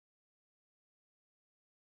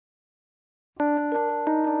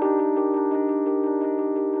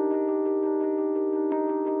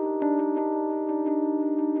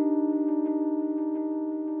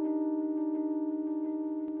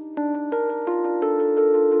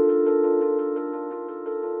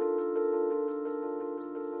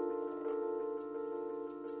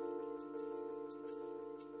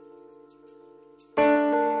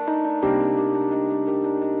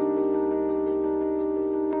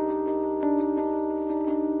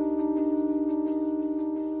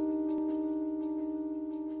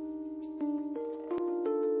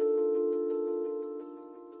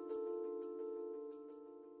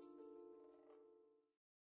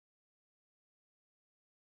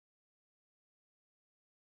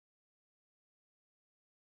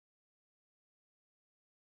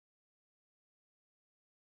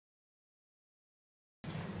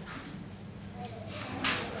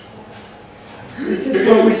This is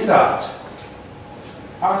where we start.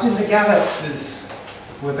 Out in the galaxies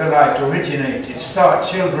where the light originated, star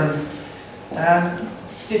children. And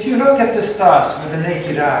if you look at the stars with the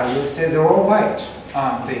naked eye, you'll say they're all white,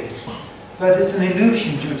 aren't they? But it's an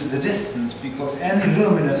illusion due to the distance, because any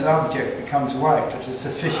luminous object becomes white at a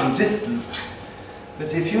sufficient distance.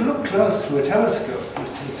 But if you look close through a telescope, you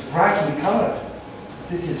see it's brightly colored.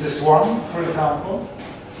 This is a swan, for example.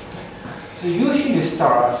 So usually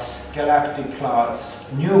stars, galactic clouds,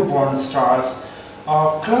 newborn stars,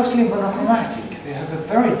 are closely monochromatic. They have a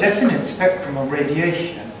very definite spectrum of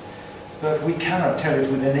radiation, but we cannot tell it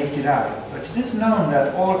with the naked eye. But it is known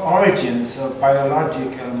that all origins of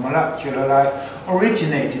biological molecular life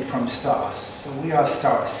originated from stars. So we are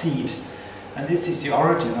star seed, and this is the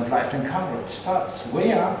origin of light and color. It starts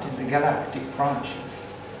way out in the galactic branches.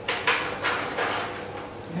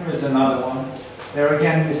 Here is another one. There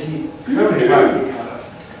again you see very brightly colored.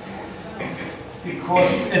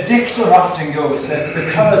 Because a dictum often goes that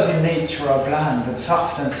the colors in nature are bland and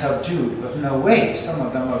soft and subdued, but no way, some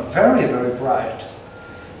of them are very, very bright.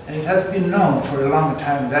 And it has been known for a long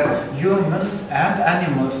time that humans and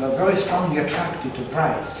animals are very strongly attracted to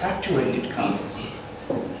bright, saturated colors.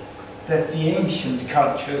 That the ancient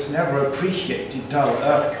cultures never appreciated dull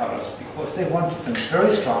earth colors because they wanted them very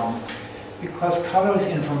strong, because color is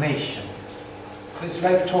information. So it's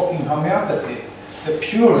like talking homeopathy. The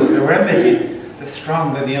purer the remedy, the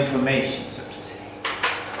stronger the information, so to say.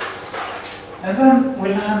 And then we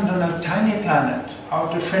land on a tiny planet,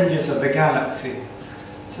 outer fringes of the galaxy.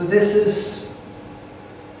 So this is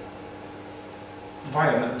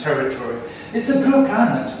violent territory. It's a blue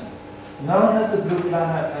planet, known as the blue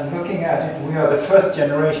planet, and looking at it, we are the first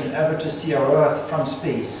generation ever to see our Earth from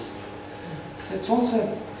space. So it's also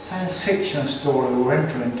a science fiction story we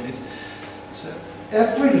enter into it. So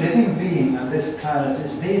every living being on this planet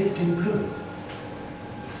is bathed in blue.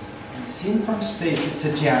 And seen from space, it's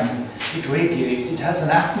a gem. It radiates, it has an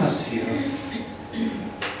atmosphere.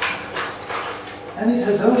 And it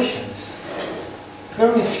has oceans.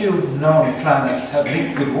 Very few known planets have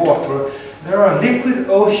liquid water. There are liquid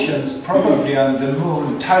oceans probably on the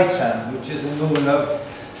moon Titan, which is a moon of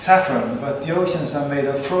Saturn, but the oceans are made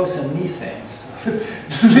of frozen methane.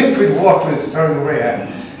 So liquid water is very rare.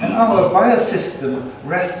 And our biosystem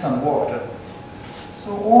rests on water.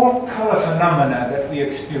 So all color phenomena that we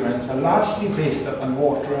experience are largely based upon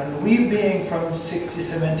water, and we being from 60,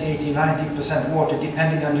 70, 80, 90% water,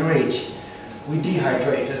 depending on your age, we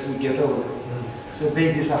dehydrate as we get older. So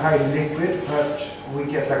babies are highly liquid, but we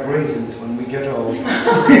get like raisins when we get old. We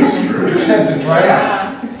tend to dry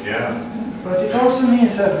up. Yeah. But it also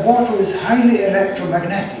means that water is highly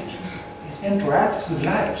electromagnetic. It interacts with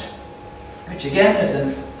light, which again is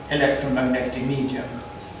an electromagnetic medium.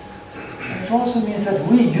 And it also means that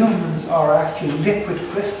we humans are actually liquid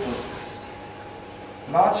crystals.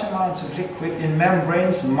 Large amounts of liquid in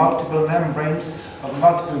membranes, multiple membranes of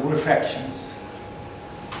multiple refractions.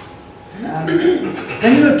 And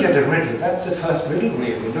then you get a riddle. That's the first riddle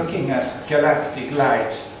really, looking at galactic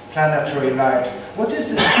light, planetary light. What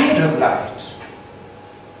is the speed of light?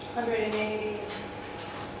 180.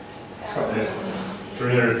 Sorry.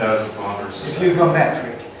 300,000 kilometers. If you go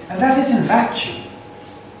metric. And that is in vacuum.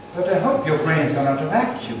 But I hope your brains are not a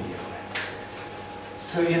vacuum, dear friends.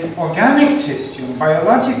 So in organic tissue,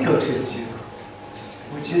 biological tissue,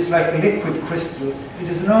 which is like liquid crystal, it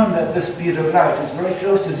is known that the speed of light is very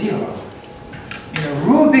close to zero. In a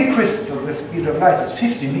ruby crystal, the speed of light is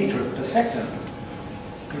 50 meters per second,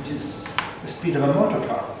 which is the speed of a motor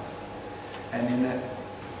car. And in a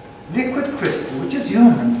liquid crystal, which is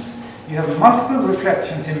humans, you have multiple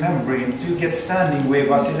reflections in membranes, you get standing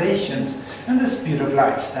wave oscillations, and the speed of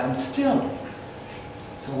light stands still.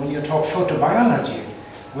 So when you talk photobiology,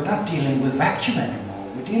 we're not dealing with vacuum anymore,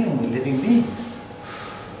 we're dealing with living beings.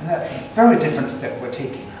 And that's a very different step we're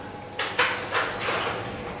taking.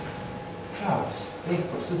 Clouds,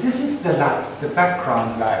 vapor. So this is the light, the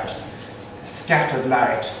background light, the scattered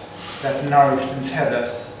light that nourished and fed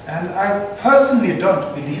us. And I personally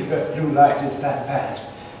don't believe that blue light is that bad,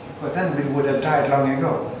 because then we would have died long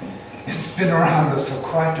ago. It's been around us for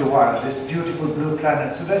quite a while, this beautiful blue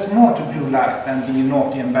planet. So there's more to blue light than being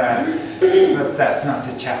naughty and bad, but that's not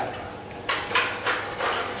the chapter.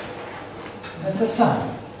 And the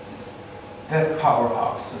sun, the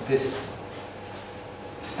powerhouse of this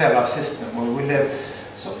stellar system where we live.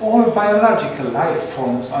 So all biological life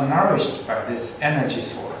forms are nourished by this energy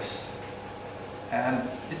source. And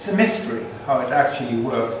it's a mystery how it actually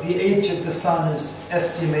works. The age of the sun is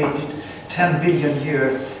estimated 10 billion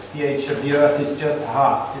years. The age of the Earth is just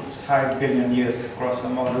half. It's 5 billion years, grosso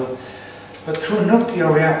modo. But through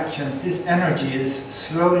nuclear reactions, this energy is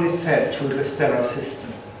slowly fed through the stellar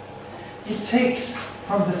system. It takes,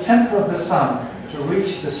 from the center of the sun to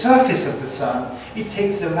reach the surface of the sun, it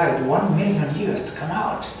takes the light 1 million years to come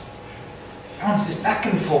out. Bounces back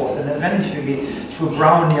and forth, and eventually, through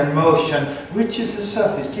Brownian motion, reaches the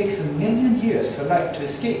surface. It takes 1 million years for light to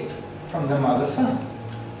escape from the mother sun.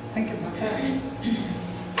 Think about that.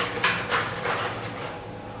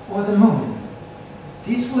 Or the moon.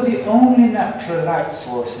 These were the only natural light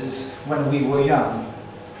sources when we were young.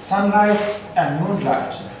 Sunlight and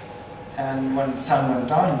moonlight. And when the sun went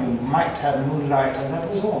down, you might have moonlight, and that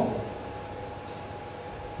was all.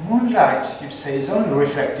 Moonlight, you'd say, is only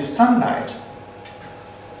reflected sunlight.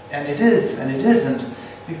 And it is, and it isn't,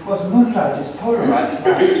 because moonlight is polarized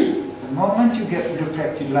light. The moment you get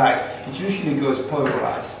reflected light, it usually goes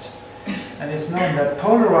polarized. And it's known that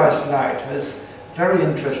polarized light has very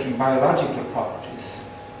interesting biological properties.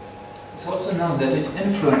 It's also known that it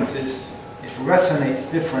influences, it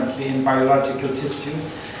resonates differently in biological tissue.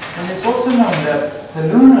 And it's also known that the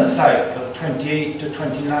lunar cycle, 28 to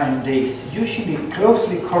 29 days, usually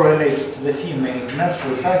closely correlates to the female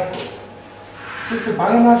menstrual cycle. So it's a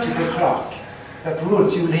biological clock that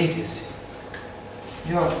rules you ladies.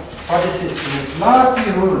 Your body system is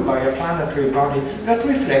largely ruled by a planetary body that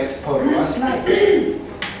reflects polarized light. It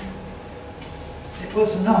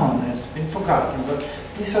was known, and it's been forgotten, but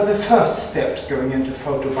these are the first steps going into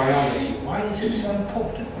photobiology. Why is it so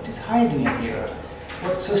important? What is hiding in here?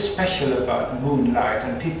 What's so special about moonlight?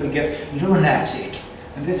 And people get lunatic.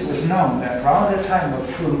 And this was known that around the time of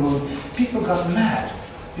full moon, people got mad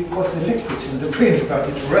because the liquids in the brain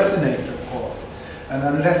started to resonate, of course. And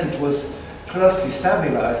unless it was closely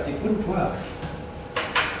stabilized, it wouldn't work.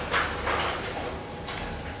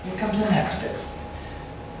 Here comes the next step.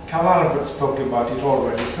 Karl Ryberg spoke about it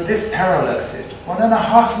already, so this parallels it.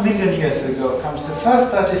 1.5 million years ago comes the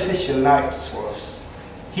first artificial light source,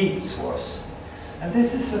 heat source. And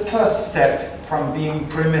this is the first step from being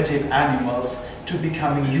primitive animals to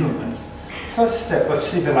becoming humans. First step of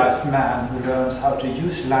civilized man who learns how to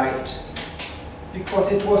use light,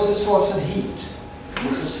 because it was a source of heat, it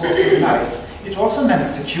was a source of light. It also meant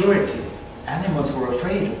security. Animals were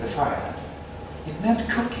afraid of the fire. It meant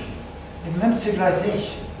cooking. It meant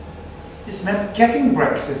civilization. It meant getting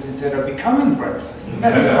breakfast instead of becoming breakfast. And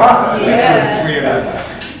that's a vast difference,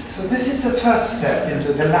 really. So this is the first step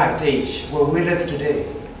into the light age where we live today.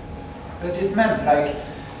 But it meant, like,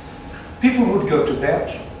 people would go to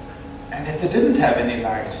bed, and if they didn't have any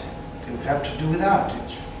light, they would have to do without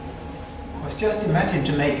it. Because just imagine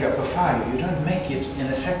to make up a fire. You don't make it in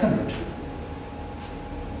a second or two.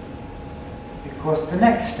 Because the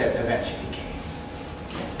next step eventually came.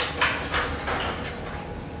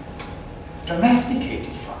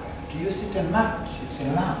 Domesticated fire, to use it in matches,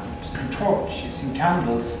 in lamps, in torches, in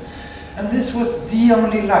candles. And this was the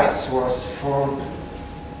only light source for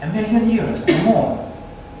 1 million years or more.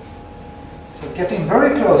 So getting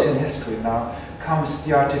very close in history now comes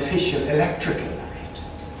the artificial electrical light.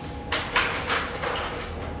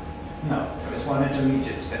 No, there is one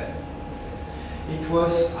intermediate step. It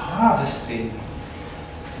was harvesting,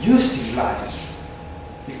 using light.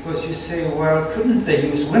 Because you say, well, couldn't they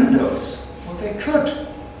use windows? Well, they could,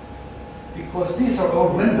 because these are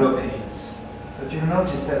all window panes. But you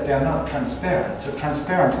notice that they are not transparent. So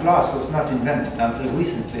transparent glass was not invented until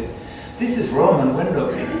recently. This is Roman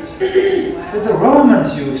window panes. So the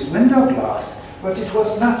Romans used window glass, but it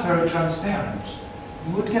was not very transparent.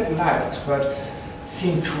 You would get light, but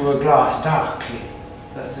seen through a glass darkly.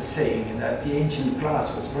 That's the saying, that the ancient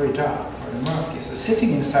glass was very dark, very murky. So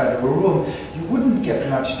sitting inside of a room, you wouldn't get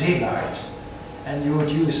much daylight. And you would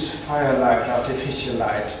use firelight, artificial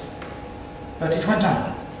light. But it went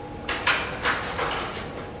on.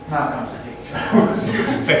 Now comes the picture. I was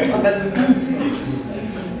expecting.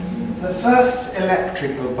 The first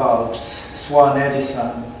electrical bulbs, Swan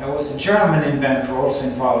Edison, there was a German inventor also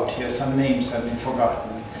involved here. Some names have been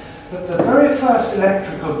forgotten. But the very first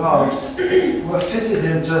electrical bulbs were fitted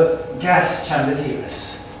into gas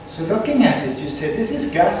chandeliers. So looking at it, you say, this is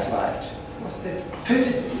gas light. Of course, they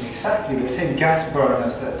fitted exactly the same gas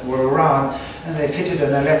burners that were around, and they fitted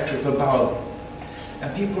an electrical bulb.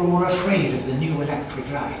 And people were afraid of the new electric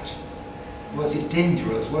light. Was it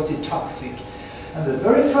dangerous? Was it toxic? And the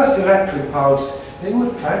very first electric bulbs, they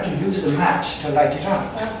would try to use a match to light it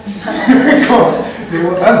up. Because they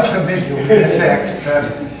were unfamiliar with the fact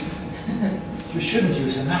that you shouldn't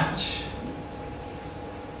use a match.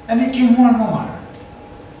 And it came more and more modern.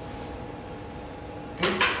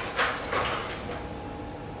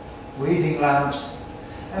 Reading lamps.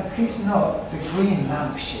 And please note the green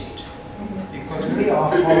lampshade. because we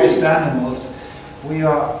are forest animals, we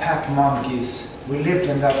are pack monkeys. We lived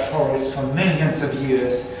in that forest for millions of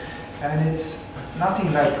years, and it's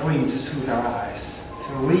nothing like green to soothe our eyes.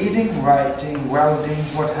 So reading, writing, welding,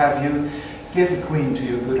 what have you, give green to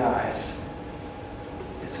your good eyes.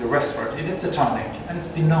 It's a restorative, it's a tonic, and it's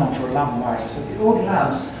been known for a long while. So the old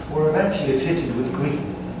lamps were eventually fitted with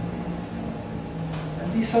green.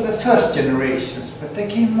 And these are the first generations, but there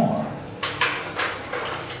came more.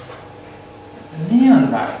 The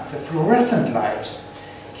neon light, the fluorescent light,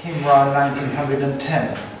 came around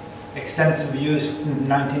 1910. Extensive use in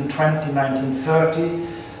 1920, 1930.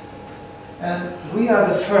 And we are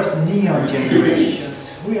the first neon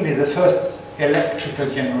generations, really the first electrical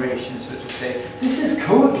generation, so to say. This is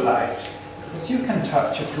cold light, because you can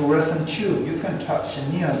touch a fluorescent tube, you can touch a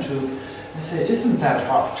neon tube and say, it isn't that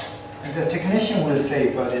hot. And the technician will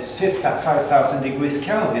say, but it's 5,000 degrees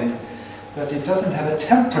Kelvin, but it doesn't have a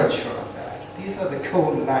temperature of that. These are the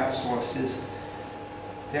cold light sources.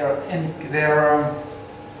 They're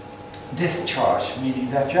discharge, meaning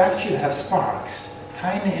that you actually have sparks,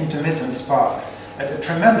 tiny intermittent sparks, at a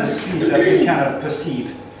tremendous speed that we cannot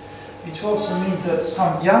perceive. Which also means that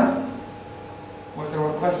some, yeah? Was there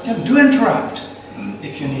a question? Do interrupt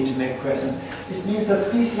if you need to make a question. It means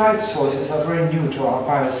that these light sources are very new to our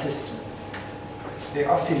biosystem. They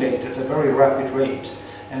oscillate at a very rapid rate,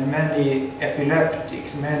 and many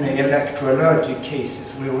epileptics, many electroallergic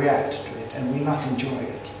cases will react to it and will not enjoy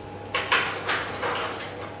it.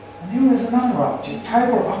 And here is another object,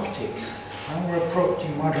 fiber optics. Now we're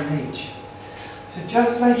approaching modern age. So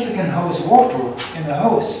just like you can hose water in a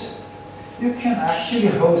hose, you can actually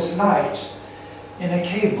hose light in a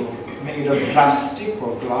cable made of plastic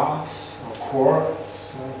or glass or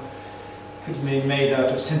quartz, or it could be made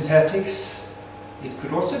out of synthetics. It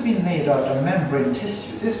could also be made out of membrane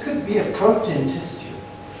tissue. This could be a protein tissue.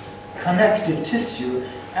 Connective tissue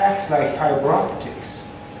acts like fiber optics.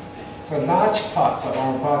 So large parts of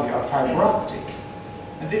our body are fiber optics.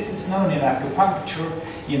 And this is known in acupuncture,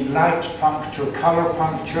 in light puncture, color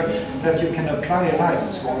puncture, that you can apply a light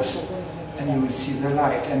source and you will see the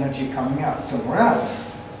light energy coming out somewhere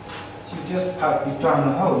else. So you just pipe it down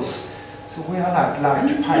a hose. So we are like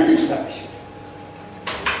light pipes actually.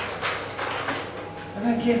 And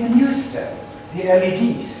then came a new step, the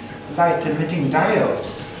LEDs, light emitting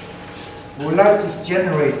diodes, where light is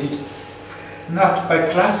generated not by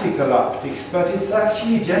classical optics, but it's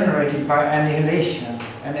actually generated by annihilation.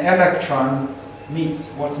 An electron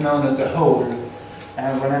meets what's known as a hole,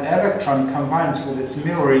 and when an electron combines with its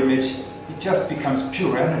mirror image, it just becomes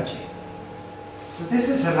pure energy. So this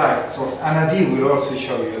is a light source. Anadi will also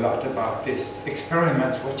show you a lot about this.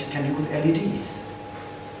 Experiments, what you can do with LEDs.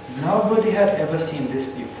 Nobody had ever seen this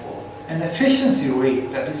before. An efficiency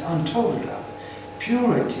rate that is untold of.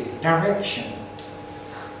 Purity, direction.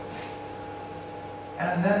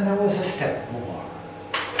 And then there was a step more.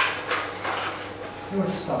 Here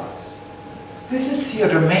it starts. This is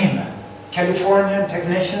Theodore Maiman, Californian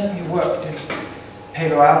technician. He worked in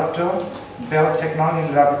Palo Alto, Bell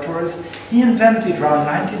Technology Laboratories. He invented around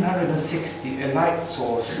 1960 a light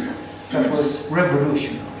source that was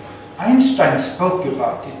revolutionary. Einstein spoke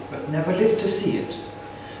about it, but never lived to see it.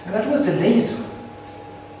 And that was a laser.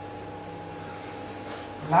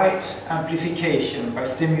 Light amplification by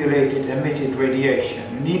stimulated emitted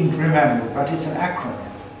radiation. You needn't remember, but it's an acronym.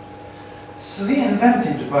 So he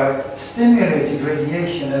invented by stimulated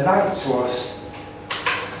radiation a light source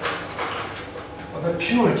of a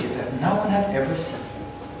purity that no one had ever seen.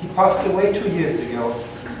 He passed away 2 years ago,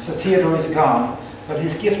 so Theodore is gone, but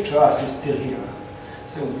his gift to us is still here.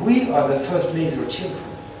 So we are the first laser children.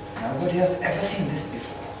 Nobody has ever seen this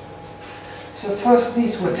before. So first,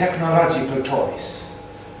 these were technological toys.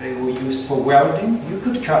 They were used for welding. You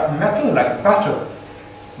could cut metal like butter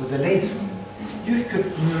with a laser. You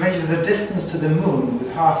could measure the distance to the moon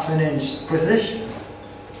with half-an-inch precision.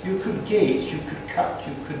 You could gauge, you could cut,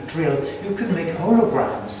 you could drill, you could make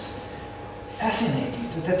holograms. Fascinating.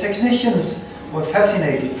 So the technicians were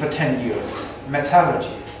fascinated for 10 years.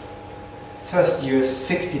 Metallurgy. First years,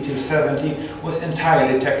 60 till 70, was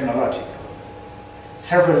entirely technological.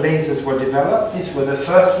 Several lasers were developed. These were the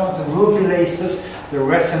first ones, ruby lasers. The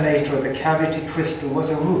resonator, the cavity crystal was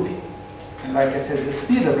a ruby. And like I said, the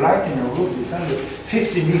speed of light in a ruby is only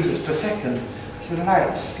 50 meters per second. So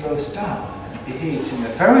light slows down and behaves in a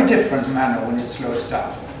very different manner when it slows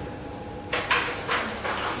down.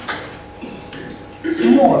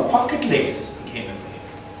 Small pocket lasers became available.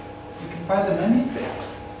 You can buy them any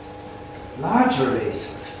place. Larger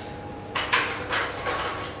lasers.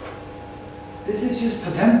 This is used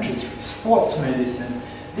for dentistry, sports medicine,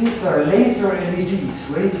 These are laser LEDs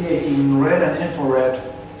radiating in red and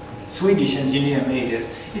infrared. Swedish engineer made it.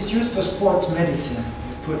 It's used for sports medicine.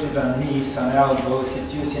 You put it on knees, on elbows.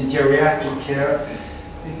 It's used in geriatric care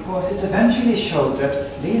because it eventually showed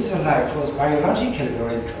that laser light was biologically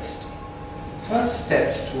very interesting. First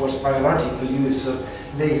step towards biological use of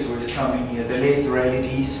laser is coming here, the laser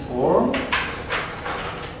LEDs, or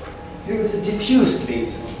here is a diffused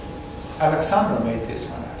laser. Alexander made this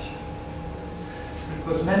one actually.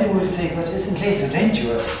 Because many will say, but isn't laser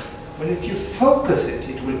dangerous? Well, if you focus it,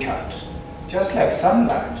 it will cut. Just like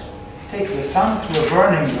sunlight. Take the sun through a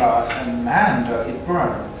burning glass and man does it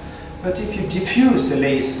burn. But if you diffuse the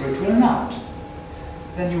laser, it will not.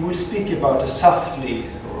 Then you will speak about a soft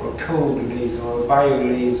laser, or a cold laser, or a bio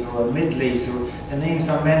laser, or a mid laser. The names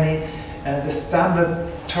are many. The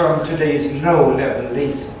standard term today is low-level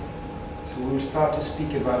laser. So we'll start to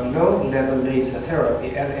speak about low-level laser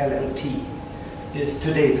therapy, LLT, is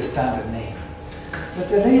today the standard name. But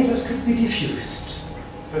the lasers could be diffused,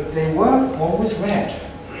 but they were always red.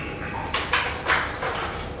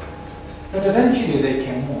 But eventually they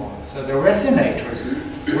came more. So the resonators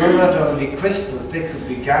were not only crystals, they could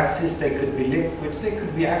be gases, they could be liquids, they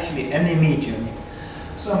could be actually any medium.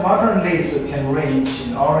 So modern laser can range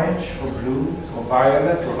in orange or blue or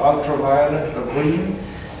violet or ultraviolet or green,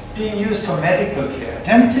 being used for medical care.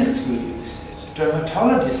 Dentists will use it,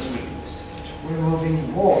 dermatologists will use it,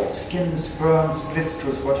 removing warts, skins, burns,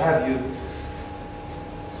 blisters, what have you.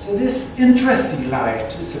 So this interesting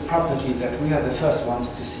light is a property that we are the first ones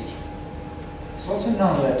to see. It's also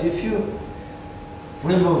known that if you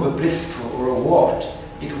remove a blister or a wart,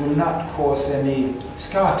 it will not cause any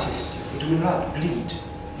scar tissue. It will not bleed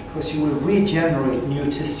because you will regenerate new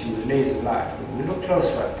tissue with laser light. We'll look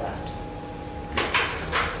closer at that.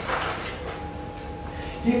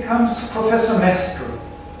 Here comes Professor Mestre,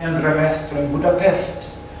 Endre Mestre in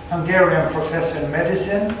Budapest, Hungarian professor in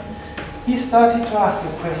medicine. He started to ask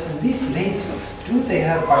the question, these lasers, do they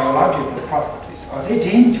have biological properties? Are they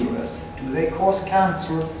dangerous? Do they cause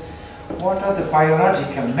cancer? What are the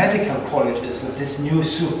biological, medical qualities of this new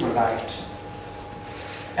super light?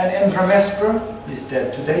 And Endre Mestre is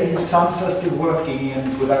dead today. His sons are still working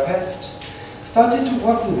in Budapest. Started to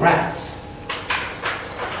work with rats.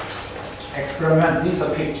 Experiment. These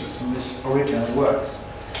are pictures from his original works.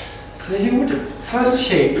 So he would first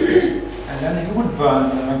shape them, and then he would burn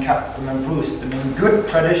them and cut them and bruise them in good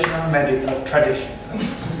traditional medical tradition.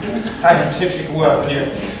 Scientific work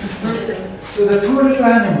here. So the poor little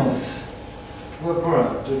animals were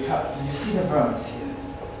burned and cut, and you see the burns here.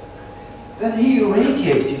 Then he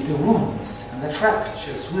irradiated the wounds and the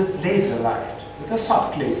fractures with laser light, with a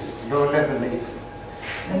soft laser, low-level laser.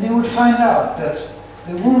 And you would find out that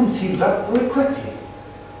the wounds healed up very quickly.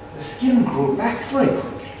 The skin grew back very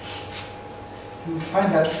quickly. You would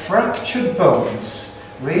find that fractured bones,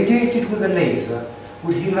 radiated with a laser,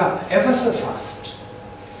 would heal up ever so fast.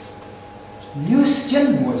 New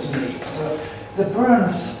skin was made, so the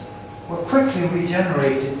burns were quickly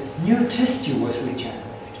regenerated, new tissue was regenerated.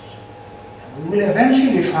 And we will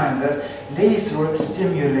eventually find that laser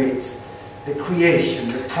stimulates the creation,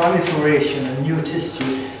 the proliferation of new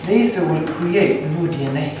tissue. Laser will create new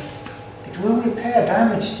DNA. It will repair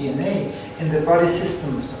damaged DNA in the body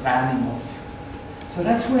systems of animals. So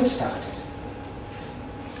that's where it started.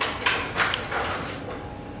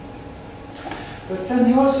 But then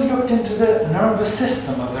he also looked into the nervous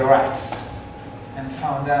system of the rats and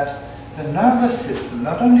found that the nervous system,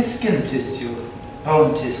 not only skin tissue,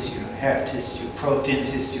 bone tissue, hair tissue, protein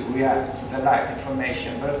tissue reacts to the light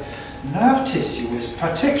information, but nerve tissue is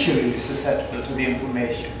particularly susceptible to the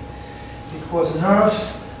information because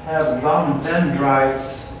nerves have long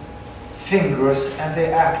dendrites, fingers, and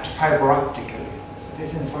they act fiber optically. So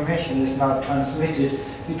this information is now transmitted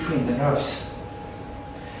between the nerves.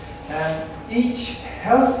 And each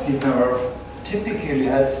healthy nerve typically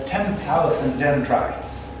has 10,000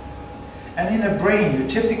 dendrites. And in a brain you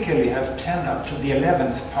typically have 10 up to the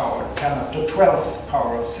 11th power, 10 up to 12th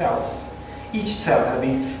power of cells. Each cell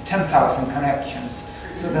having 10,000 connections.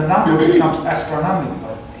 So the number becomes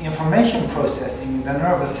astronomical. The information processing in the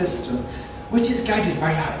nervous system, which is guided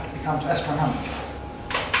by light, becomes astronomical.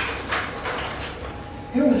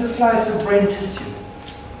 Here is a slice of brain tissue.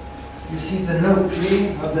 You see the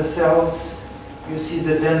nuclei of the cells, you see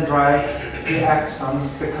the dendrites, the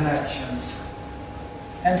axons, the connections.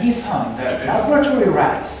 And he found that laboratory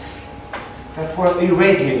rats that were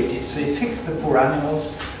irradiated, so he fixed the poor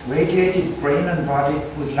animals, radiated brain and body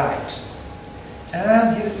with light. And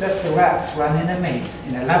then he let the rats run in a maze,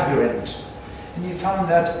 in a labyrinth. And he found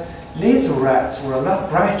that laser rats were a lot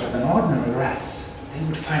brighter than ordinary rats. They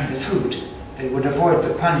would find the food. They would avoid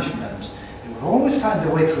the punishment. They would always find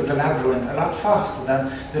their way through the labyrinth a lot faster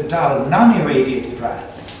than the dull, non-irradiated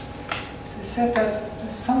rats. So he said that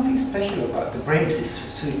there's something special about the brain tissue.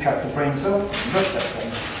 So he cut the brains open, looked at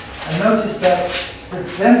them, and noticed that the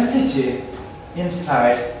density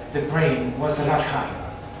inside the brain was a lot higher.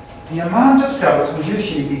 The amount of cells will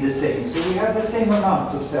usually be the same. So we have the same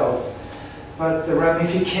amounts of cells, but the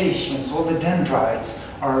ramifications, all the dendrites,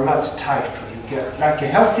 are a lot tighter. You get, like a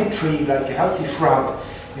healthy tree, like a healthy shrub,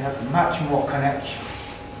 you have much more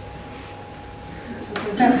connections. So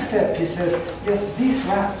the next step, he says, yes, these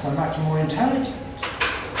rats are much more intelligent. He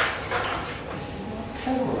said, well,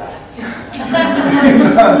 clever rats.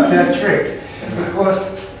 That trick,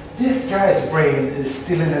 because this guy's brain is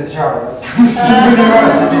still in a jar at Princeton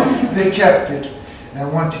University. They kept it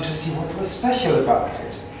and wanted to see what was special about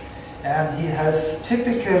it. And he has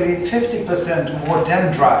typically 50% more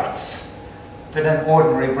dendrites than an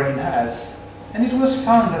ordinary brain has. And it was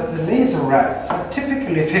found that the laser rats have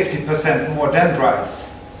typically 50% more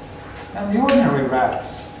dendrites than the ordinary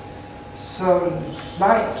rats. So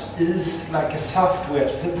light is like a software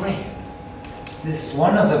to the brain. This is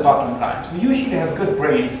one of the bottom lines. We usually have good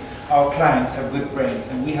brains. Our clients have good brains,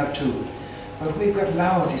 and we have too. But we've got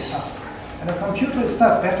lousy software. And a computer is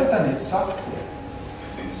not better than its software.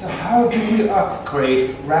 So how do we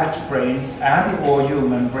upgrade rat brains and or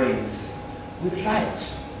human brains? With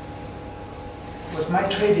light. Because my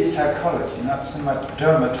trade is psychology, not so much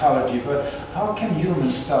dermatology, but how can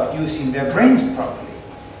humans start using their brains properly?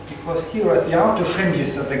 Because here at the outer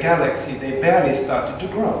fringes of the galaxy, they barely started to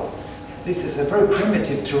grow. This is a very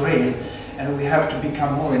primitive terrain, and we have to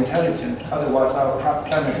become more intelligent, otherwise our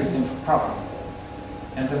planet is in problem.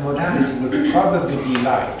 And the modality will probably be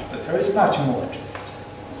light, but there is much more to it.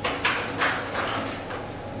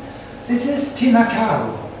 This is Tina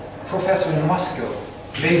Karu, professor in Moscow,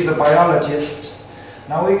 laser biologist.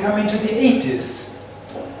 Now we come into the 80s.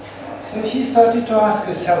 So she started to ask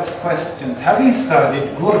herself questions, having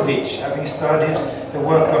studied Gurvich, having studied the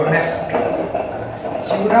work of Mescal.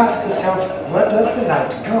 She would ask herself, where does the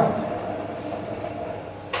light go?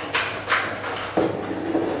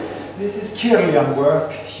 This is Kirlian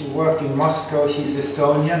work. She worked in Moscow, she's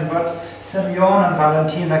Estonian, but Semyon and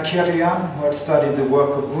Valentina Kirlian, who had studied the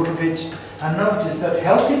work of Gurvich, and noticed that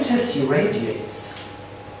healthy tissue radiates,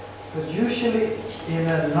 but usually in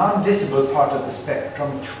a non-visible part of the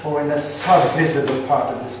spectrum or in a sub-visible part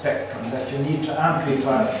of the spectrum that you need to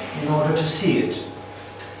amplify in order to see it.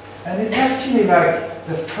 And it's actually like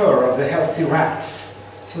the fur of the healthy rats.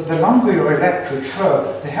 So the longer your electric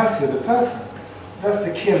fur, the healthier the person. That's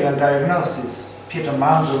the Kirlian diagnosis. Peter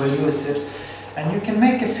Mandel will use it. And you can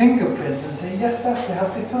make a fingerprint and say, yes, that's a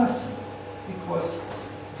healthy person. Because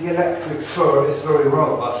the electric fur is very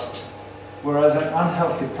robust. Whereas an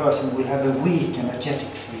unhealthy person will have a weak energetic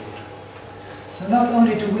field. So not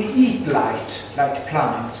only do we eat light, like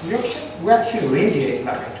plants, we actually radiate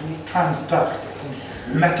light. We transduct it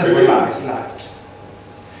and metabolize light.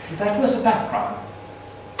 So that was the background.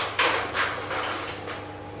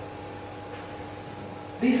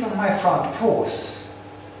 These are my front paws,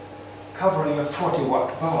 covering a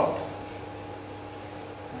 40-watt bulb.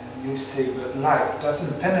 And you say, but light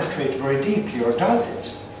doesn't penetrate very deeply, or does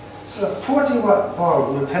it? So a 40-watt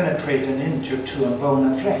bulb will penetrate an inch or two on bone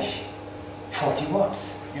and flesh. 40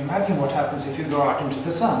 watts. Imagine what happens if you go out into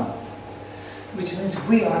the sun. Which means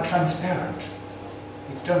we are transparent.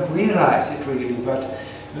 We don't realize it really, but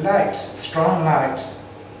light, strong light,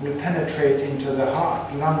 will penetrate into the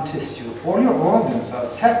heart, lung tissue. All your organs are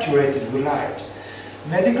saturated with light.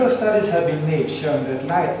 Medical studies have been made showing that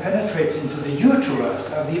light penetrates into the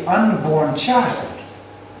uterus of the unborn child,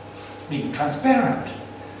 being transparent.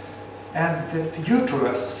 And the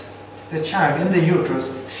uterus, the child in the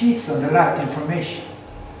uterus, feeds on the light information.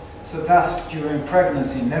 So thus, during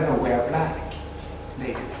pregnancy, never wear black,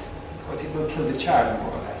 ladies, because it will kill the child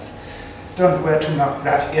more or less. Don't wear too much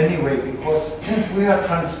black anyway, because since we are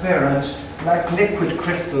transparent, like liquid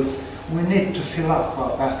crystals, we need to fill up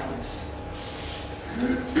our batteries.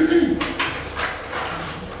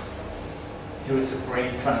 Here is a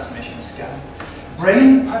brain transmission scan.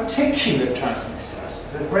 Brain particulate transmitters.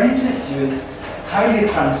 The brain tissue is highly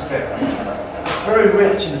transparent. It's very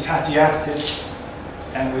rich in fatty acids,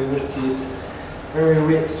 and we will see it's very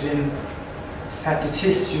rich in fatty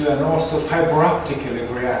tissue and also fiber optically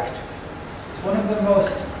reactive. It's one of the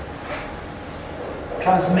most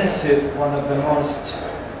transmissive, one of the most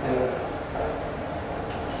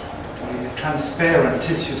transparent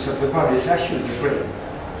tissues of the body is actually the brain.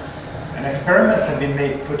 And experiments have been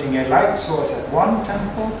made putting a light source at one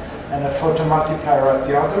temple and a photomultiplier at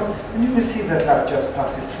the other, and you will see that light just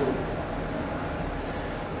passes through.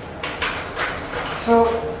 So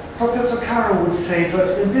Professor Karl would say,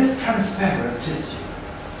 but in this transparent tissue,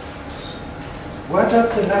 where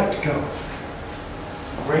does the light go?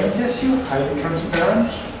 Brain tissue, highly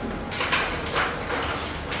transparent.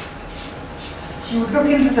 You look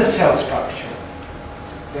into the cell structure.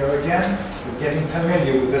 There again, we're getting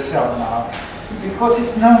familiar with the cell now, because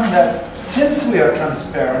it's known that since we are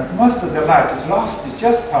transparent, most of the light is lost. It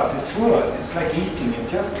just passes through us. It's like eating, it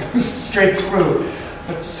just goes straight through.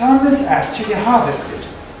 But some is actually harvested.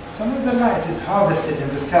 Some of the light is harvested in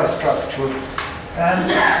the cell structure.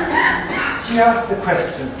 And she asked the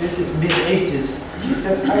questions. This is mid-80s. She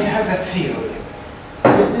said, I have a theory.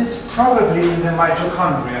 It is probably in the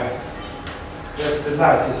mitochondria that the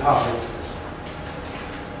light is harvested.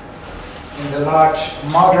 In the large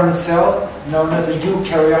modern cell, known as a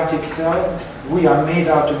eukaryotic cell, we are made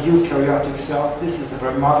out of eukaryotic cells. This is a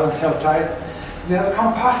very modern cell type. We have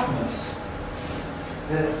compartments.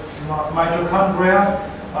 The mitochondria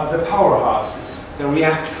are the powerhouses, the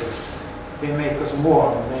reactors. They make us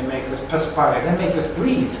warm, they make us perspire, they make us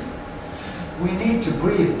breathe. We need to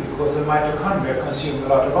breathe because the mitochondria consume a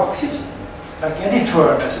lot of oxygen. Like any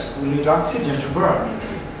furnace, we need oxygen to burn.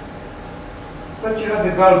 But you have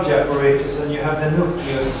the Golgi apparatus and you have the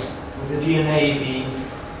nucleus with the DNA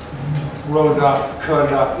being rolled up,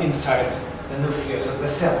 curled up inside the nucleus of the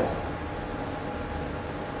cell.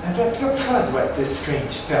 And let's look further at this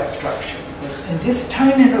strange cell structure, because in this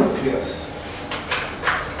tiny nucleus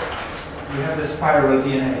we have the spiral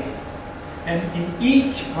DNA. And in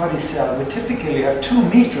each body cell we typically have 2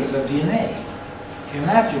 meters of DNA. Can you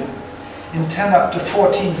imagine? In 10 up to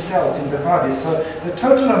 14 cells in the body. So the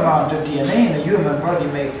total amount of DNA in a human body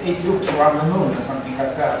makes 8 loops around the moon or something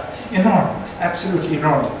like that. Enormous, absolutely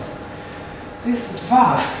enormous. This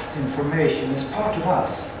vast information is part of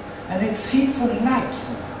us, and it feeds on light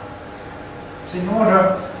somehow. So in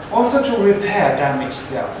order also to repair damaged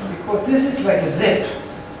cells, because this is like a zip,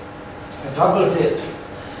 a double zip,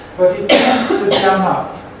 but it tends to jam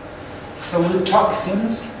up. So with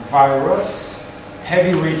toxins, virus,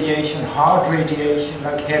 heavy radiation, hard radiation,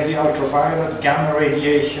 like heavy ultraviolet, gamma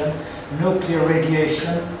radiation, nuclear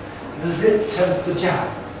radiation, the zip tends to jam.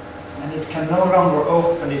 And it can no longer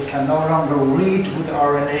open, it can no longer read with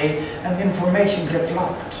RNA, and the information gets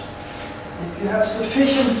locked. If you have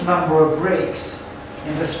sufficient number of breaks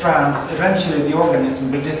in the strands, eventually the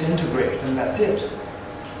organism will disintegrate, and that's it.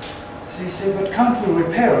 So you say, but can't we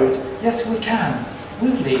repair it? Yes, we can,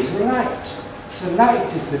 with laser light. So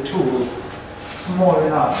light is the tool small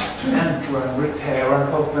enough to enter and repair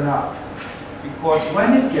and open up. Because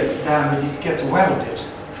when it gets damaged, it gets welded.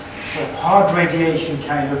 So hard radiation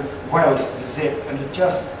kind of welds the zip and it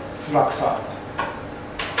just locks up.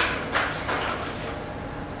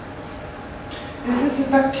 This is a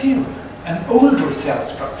bacteria, an older cell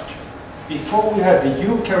structure. Before we had the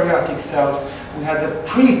eukaryotic cells, we had the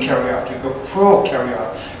prekaryotic or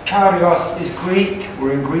prokaryotic. Karyos is Greek,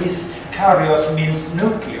 we're in Greece. Karyos means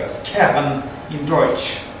nucleus, Kern in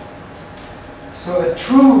Deutsch. So a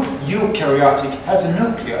true eukaryotic has a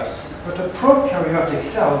nucleus, but a prokaryotic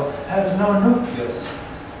cell has no nucleus.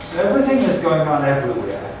 So everything is going on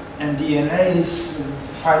everywhere, and DNA is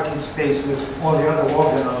fighting space with all the other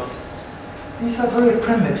organelles. These are very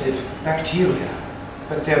primitive bacteria,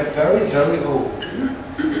 but they're very, very old.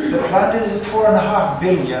 The planet is 4.5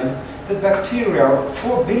 billion. The bacteria are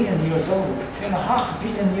 4 billion years old, 3.5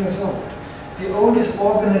 billion years old. The oldest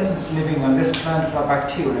organisms living on this planet are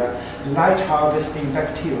bacteria, light-harvesting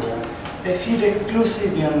bacteria. They feed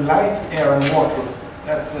exclusively on light, air, and water.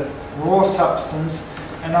 That's the raw substance,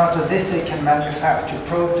 and out of this they can manufacture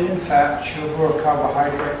protein, fat, sugar,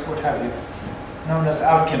 carbohydrates, what have you, known as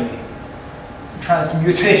alchemy.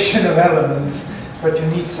 Transmutation of elements, but you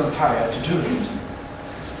need some fire to do it.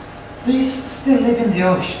 These still live in the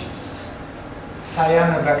oceans.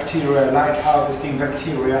 Cyanobacteria, light-harvesting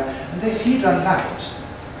bacteria, and they feed on light.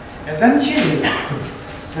 Eventually,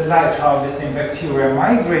 the light-harvesting bacteria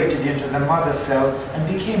migrated into the mother cell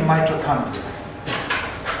and became mitochondria.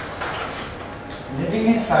 Living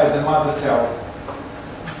inside the mother cell,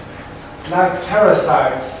 like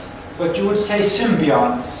parasites, but you would say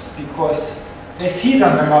symbionts, because they feed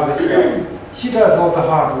on the mother cell. She does all the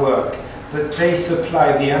hard work, but they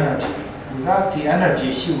supply the energy. Without the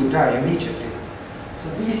energy, she would die immediately. So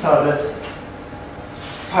these are the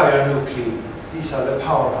fire nuclei. These are the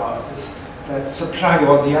powerhouses that supply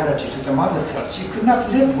all the energy to the mother cell. She could not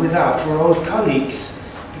live without her old colleagues,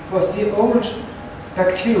 because the old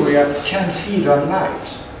bacteria can feed on light,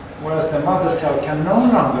 whereas the mother cell can no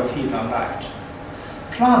longer feed on light.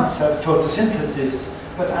 Plants have photosynthesis,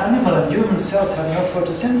 but animal and human cells have no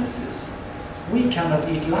photosynthesis. We cannot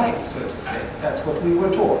eat light, so to say. That's what we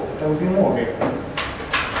were taught, but there will be more here.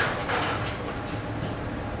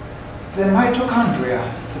 The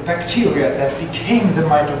mitochondria, the bacteria that became the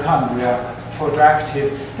mitochondria,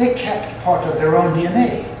 photoactive, they kept part of their own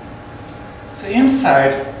DNA. So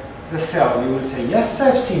inside the cell, you will say, yes,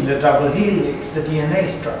 I've seen the double helix, the DNA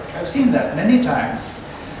structure. I've seen that many times.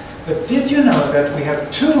 But did you know that we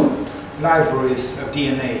have two libraries of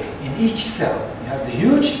DNA in each cell? We have the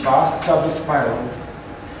huge, vast double spiral.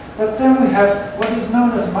 But then we have what is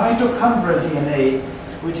known as mitochondrial DNA,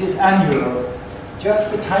 which is annular,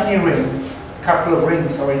 just a tiny ring. A couple of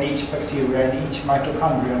rings are in each bacteria, in each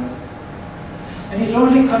mitochondrion. And it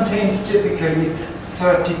only contains typically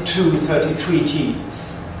 32, 33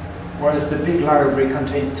 genes, whereas the big library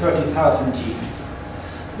contains 30,000 genes.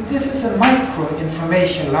 So this is a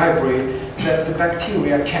micro-information library that the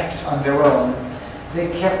bacteria kept on their own. They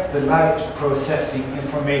kept the light processing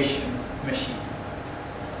information machine.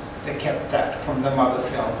 They kept that from the mother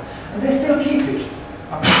cell. And they still keep it.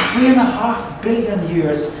 After 3.5 billion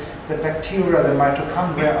years, the bacteria, the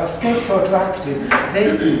mitochondria, are still photoactive.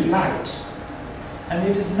 They eat light. And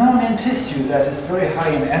it is known in tissue that is very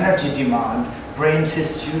high in energy demand, brain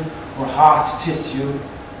tissue or heart tissue.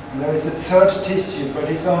 And there is a third tissue, but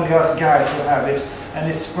it's only us guys who have it, and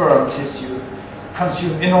it's sperm tissue.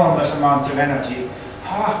 Consume enormous amounts of energy.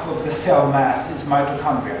 Half of the cell mass is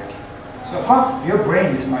mitochondriac. So half of your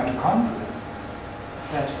brain is mitochondria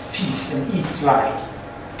that feeds and eats light.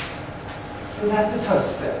 So that's the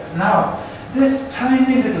first step. Now, this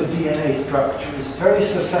tiny little DNA structure is very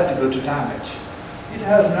susceptible to damage. It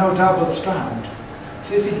has no double strand.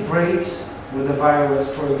 So if it breaks with a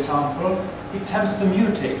virus, for example, it tends to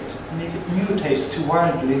mutate. And if it mutates too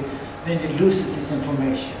wildly, then it loses its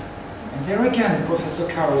information. And there again, Professor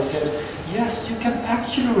Karl said, yes, you can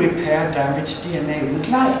actually repair damaged DNA with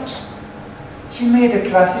light. She made a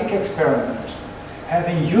classic experiment,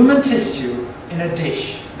 having human tissue in a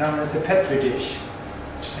dish, known as a Petri dish,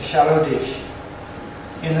 a shallow dish,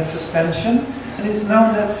 in a suspension, and it's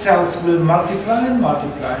known that cells will multiply and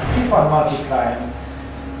multiply, keep on multiplying.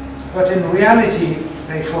 But in reality,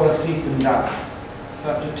 they fall asleep and die.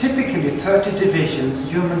 So after typically 30 divisions,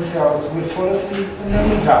 human cells will fall asleep and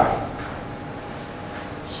they will die.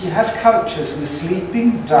 She had cultures with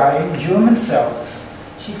sleeping, dying human cells.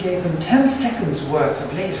 She gave them 10 seconds worth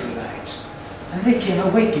of laser light, and they came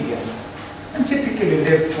awake again. And typically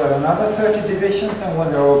lived for another 30 divisions, and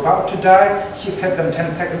when they were about to die, she fed them 10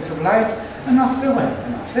 seconds of light, and off they went,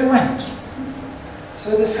 and off they went.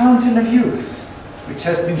 So the fountain of youth, which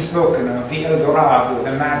has been spoken of, the El Dorado,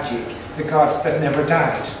 the magic, the gods that never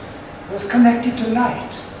died, was connected to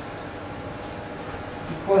light.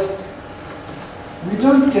 Because we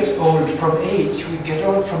don't get old from age, we get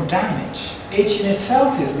old from damage. Age in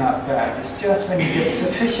itself is not bad, it's just when you get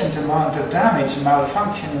sufficient amount of damage and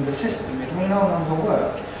malfunction in the system, it will no longer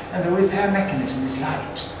work. And the repair mechanism is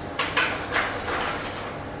light.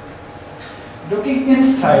 Looking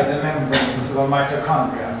inside the membranes of a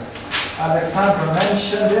mitochondria, Alexandra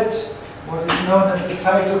mentioned it, what is known as the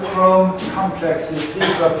cytochrome complexes.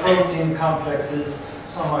 These are protein complexes,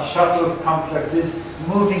 some are shuttle complexes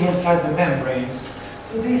moving inside the membranes.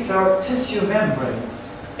 So these are tissue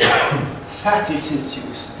membranes, fatty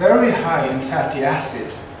tissues, very high in fatty acid,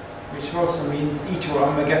 which also means eat your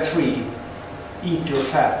omega-3, eat your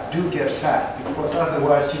fat, do get fat, because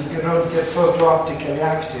otherwise you don't get photooptically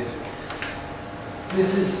active.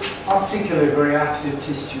 This is optically very active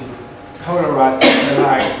tissue, polarizes the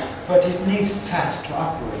light, but it needs fat to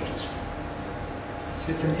operate.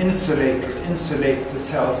 So it's an insulator, it insulates the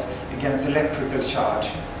cells against electrical charge.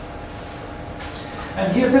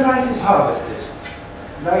 And here the light is harvested.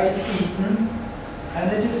 Light is eaten,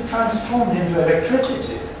 and it is transformed into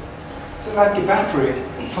electricity. So like a battery,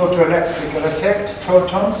 photoelectrical effect,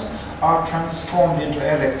 photons are transformed into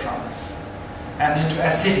electrons and into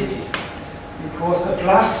acidity. Because a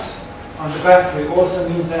plus on the battery also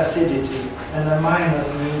means acidity, and a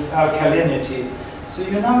minus means alkalinity. So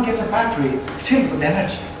you now get a battery filled with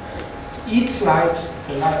energy. Eats light,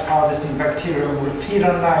 the light harvesting bacteria will feed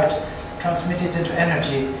on light, transmit it into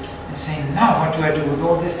energy, and say, now what do I do with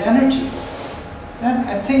all this energy? Then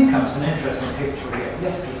I think comes an interesting picture here.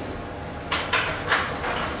 Yes, please.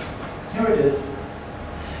 Here it is.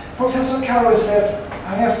 Professor Karl said,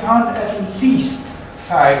 I have found at least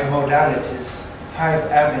 5 modalities, 5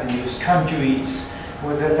 avenues, conduits,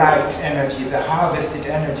 where the light energy, the harvested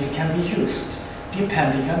energy can be used,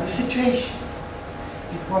 depending on the situation.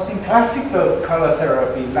 It was in classical color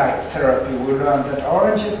therapy, light therapy, we learned that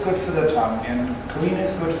orange is good for the tongue, and green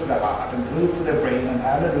is good for the heart, and blue for the brain, and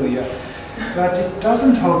hallelujah. But it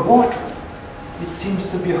doesn't hold water. it seems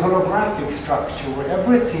to be a holographic structure where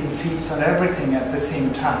everything feeds on everything at the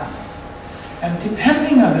same time. And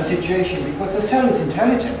depending on the situation, because the cell is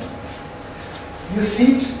intelligent, you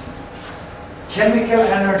feed chemical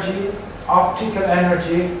energy, optical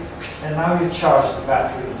energy, and now you charge the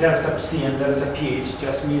battery. Delta C and delta pH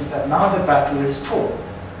just means that now the battery is full.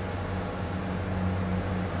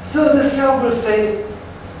 So the cell will say,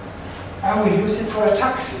 I will use it for a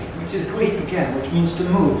taxi, which is Greek again, which means to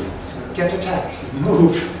move. So get a taxi,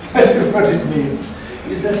 move. That is what it means.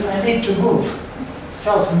 It says, I need to move.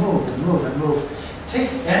 Cells move and move and move. It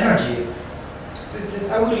takes energy. So it says,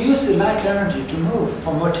 I will use the light energy to move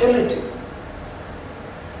for motility.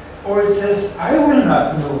 Or it says, I will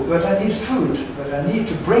not move, but I need food, but I need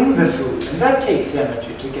to bring the food. And that takes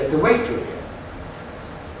energy to get the waiter here.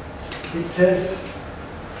 It says,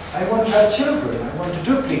 I want to have children, I want to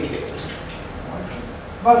duplicate, I want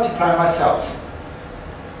to multiply myself,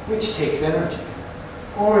 which takes energy.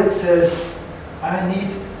 Or it says, I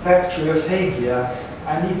need bacteriophagia,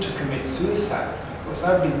 I need to commit suicide, because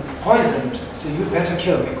I've been poisoned, so you better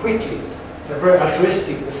kill me quickly. They're very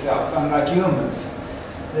altruistic, the cells, unlike humans.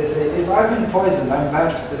 They say, if I've been poisoned, I'm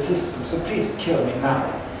bad for the system, so please kill me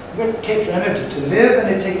now. It takes energy to live,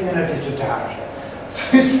 and it takes energy to die.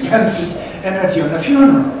 So it spends its energy on a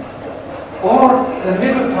funeral. Or the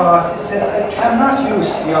middle path, it says, I cannot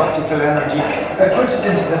use the optical energy. I put it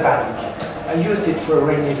into the bank. I use it for a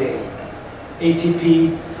rainy day.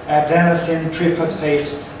 ATP, adenosine,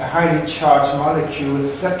 triphosphate, a highly charged molecule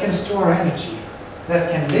that can store energy,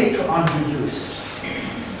 that can later on be used.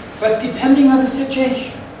 But depending on the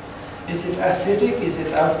situation, is it acidic, is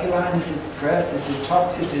it alkaline, is it stress, is it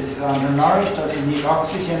toxic, is it undernourished, does it need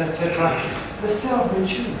oxygen, etc., the cell will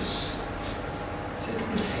choose. So it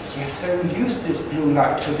will say, yes, I will use this blue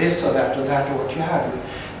light for this or that or what you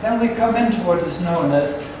have. Then we come into what is known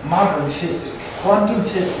as modern physics. Quantum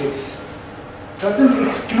physics doesn't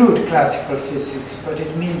exclude classical physics, but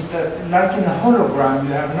it means that, like in a hologram,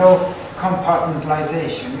 you have no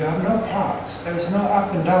compartmentalization, you have no parts. There is no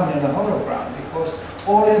up and down in a hologram, because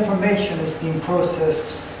all information is being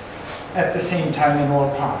processed at the same time in all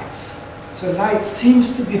parts. So light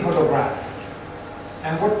seems to be holographic.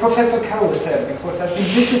 And what Professor Karl said, because I've been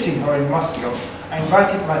visiting her in Moscow, I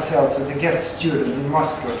invited myself as a guest student in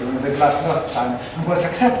Moscow during the glasnost time and was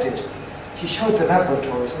accepted. She showed the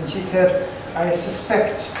laboratories and she said, I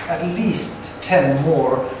suspect at least 10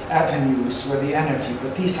 more avenues where the energy,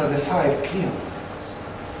 but these are the 5 clear ones.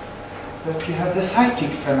 That you have the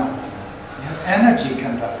psychic phenomena, you have energy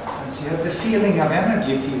conductance, you have the feeling of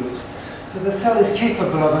energy fields. So the cell is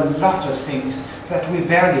capable of a lot of things that we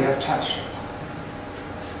barely have touched.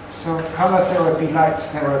 So color therapy, light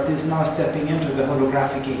therapy is now stepping into the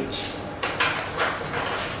holographic age.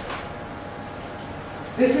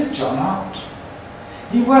 This is John Art.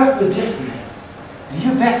 He worked with Disney. And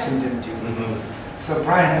you met him, didn't you? Mm-hmm. So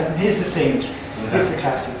Brian, he's a saint. Mm-hmm. He's a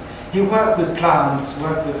classic. He worked with plants,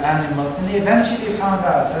 worked with animals, and he eventually found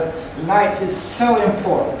out that light is so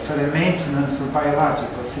important for the maintenance of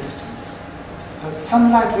biological systems. But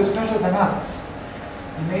some light was better than others.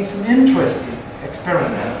 He made some interesting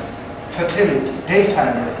experiments: fertility,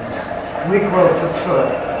 daytime rhythms, regrowth of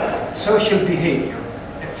fur, social behavior,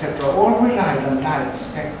 etc. All relied on light,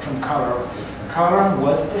 spectrum, color. Color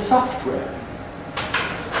was the software.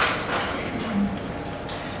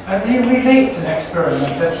 And he relates an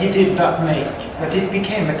experiment that he did not make, but it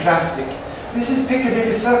became a classic. This is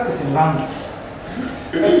Piccadilly Circus in London.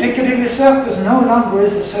 But Piccadilly Circus no longer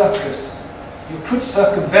is a circus. You could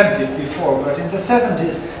circumvent it before, but in the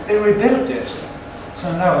 70s they rebuilt it.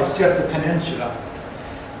 So now it's just a peninsula.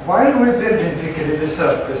 While rebuilding Piccadilly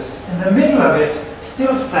Circus, in the middle of it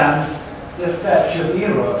still stands the statue of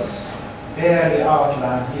Eros. Barely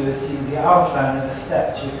outlined, you see the outline of the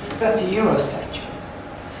statue. That's the Eros statue.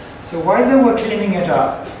 So while they were cleaning it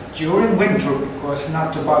up, during winter, because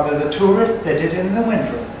not to bother the tourists, they did it in the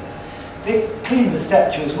winter, they cleaned the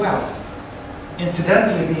statue as well.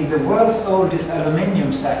 Incidentally, being the world's oldest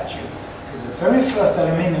aluminium statue. The very first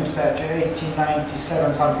aluminium statue,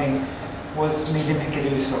 1897 something, was made in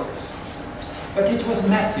Piccadilly Circus. But it was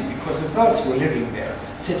messy because the birds were living there,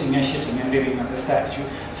 sitting and shitting and living on the statue.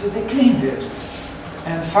 So they cleaned it,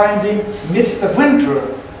 and finding, midst of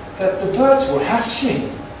winter, that the birds were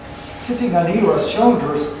hatching. Sitting on Eros'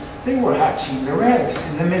 shoulders, they were hatching their eggs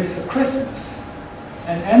in the midst of Christmas.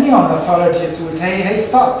 And any ornithologist would say, hey,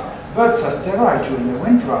 stop, birds are sterile during the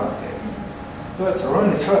winter, aren't they? Birds are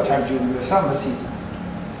only fertile during the summer season.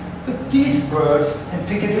 But these birds in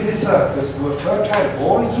Piccadilly Circus were fertile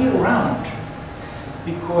all year round,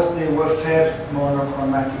 because they were fed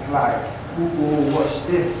monochromatic light. Ooh, watch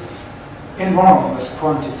this. enormous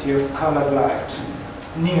quantity of colored light,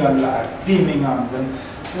 neon light, beaming on them.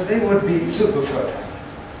 So they would be super fertile.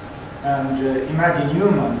 And imagine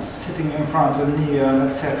humans sitting in front of neon,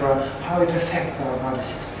 etc., how it affects our body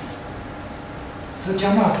systems. So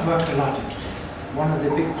Jamaat worked a lot into this, one of the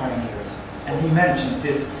big pioneers. And he mentioned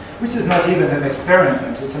this, which is not even an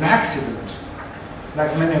experiment, it's an accident.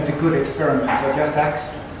 Like many of the good experiments are just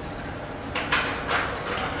accidents.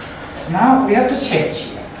 Now we have to change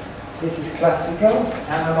here. This is classical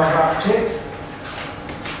analog optics.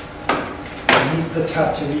 It needs the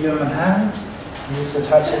touch of a human hand. It needs the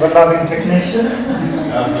touch of a loving technician.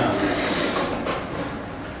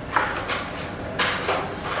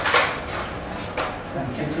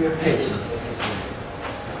 Thank you for your patience, as I say.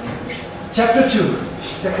 Chapter 2,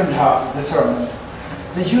 second half of the sermon.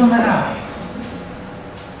 The human eye.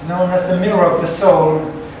 Known as the mirror of the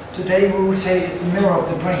soul, today we would say it's the mirror of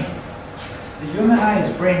the brain. The human eye is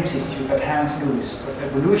brain tissue that hangs loose, but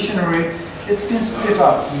evolutionary, it's been split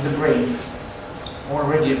up from the brain.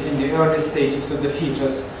 Already in the early stages of the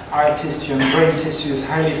fetus, eye tissue and brain tissue is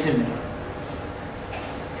highly similar.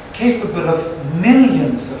 Capable of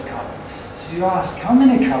millions of colors. So you ask, how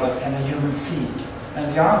many colors can a human see?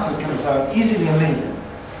 And the answer comes out easily 1 million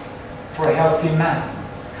for a healthy man.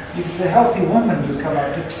 If it's a healthy woman, you come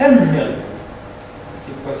up to 10 million,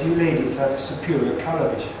 because you ladies have superior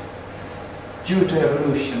color vision. Due to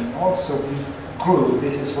evolution, also we grew.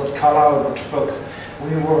 This is what Karl Ryberg spoke.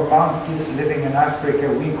 We were monkeys living in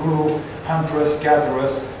Africa. We grew hunters,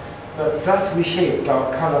 gatherers, but thus we shaped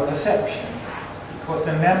our color perception, because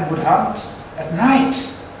the men would hunt at night,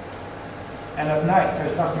 and at night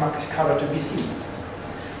there's not much color to be seen.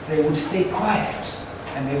 They would stay quiet,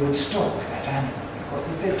 and they would stalk that animal. Because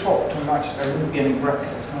if they talked too much, there wouldn't be any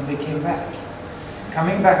breakfast when they came back.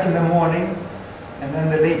 Coming back in the morning, and then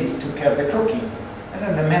the ladies took care of the cooking, and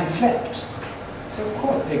then the men slept. So of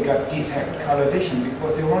course they got defect color vision,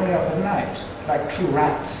 because they were only up at night, like true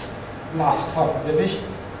rats, lost half of the vision.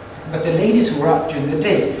 But the ladies who were up during the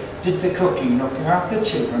day, did the cooking, looking after the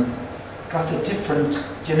children, got a different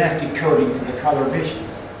genetic coding for the color vision.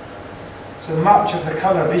 So much of the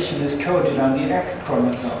color vision is coded on the X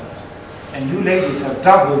chromosome. And you ladies have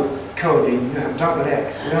double coding, you have double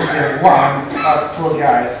X. We only have one, us poor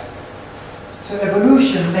guys. So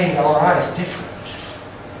evolution made our eyes different.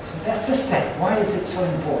 So that's the step. Why is it so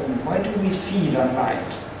important? Why do we feed on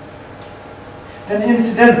light? Then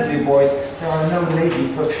incidentally, boys, there are no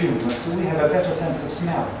lady perfumers, so we have a better sense of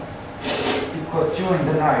smell. Because during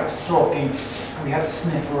the night, stalking, we had to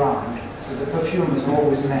sniff around. So the perfumers are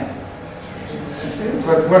always men.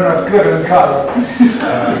 But we're not good in color.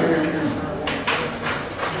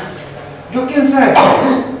 Look inside.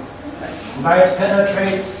 Light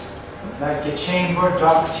penetrates like a chamber,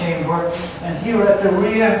 dark chamber, and here at the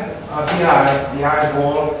rear of the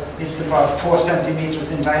eyeball, it's about 4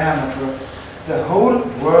 centimeters in diameter. The whole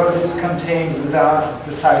world is contained without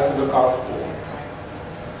the size of a golf ball.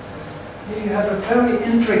 Here you have a very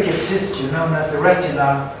intricate tissue known as the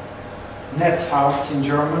retina, Netzhaut in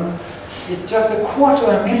German. It's just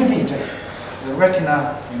 1/4 millimeter. The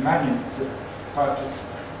retina, imagine, it's about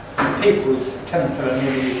papers, 1/10 of a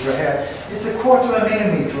millimeter here. It's 1/4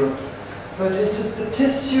 millimeter, but it is the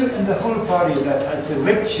tissue in the whole body that has the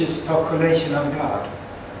richest percolation of blood.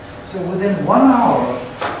 So within 1 hour,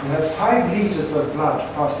 you have 5 liters of blood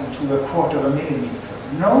passing through 1/4 millimeter.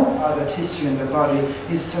 No other tissue in the body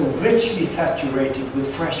is so richly saturated with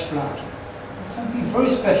fresh blood. There's something very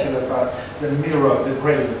special about the mirror of the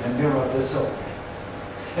brain, the mirror of the soul.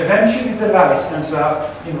 Eventually the light ends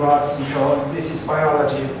up in rods and cones. This is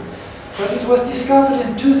biology. But it was discovered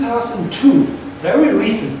in 2002, very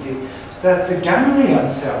recently, that the ganglion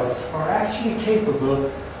cells are actually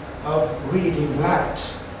capable of reading light.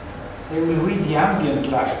 They will read the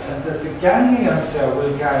ambient light, and that the ganglion cell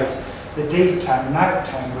will guide the daytime,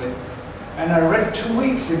 nighttime with. And I read 2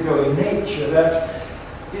 weeks ago in Nature that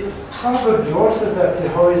it's probably also that the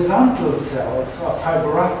horizontal cells are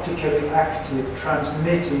fiber optically active,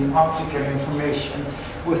 transmitting optical information,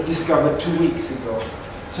 was discovered 2 weeks ago.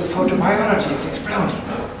 So photobiology is exploding.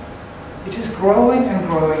 It is growing and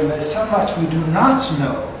growing. There's so much we do not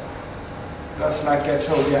know. Just like I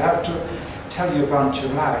told you, I have to tell you a bunch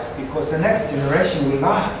of lies, because the next generation will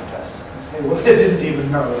laugh at us and say, well, they didn't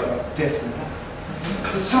even know about this and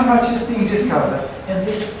that. So much is being discovered in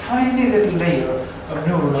this tiny little layer of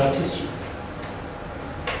neural tissue.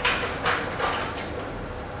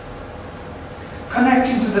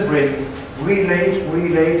 Connecting to the brain, relayed,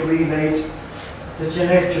 the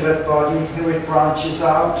geniculate body, here it branches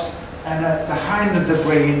out, and at the hind of the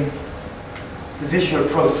brain, the visual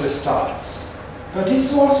process starts. But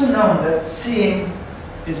it's also known that seeing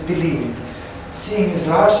is believing. Seeing is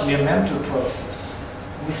largely a mental process.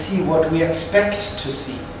 We see what we expect to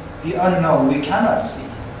see. The unknown we cannot see.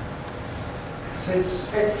 So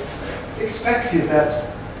it's expected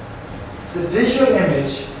that the visual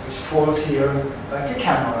image, which falls here like a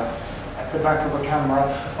camera, at the back of a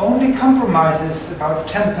camera, only compromises about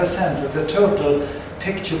 10% of the total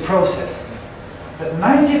picture processing. But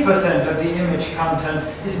 90% of the image content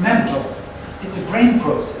is mental. It's a brain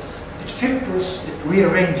process. It filters, it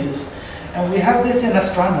rearranges, and we have this in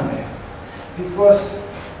astronomy because,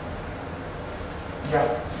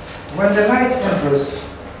 when the light enters,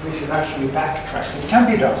 we should actually backtrack. It can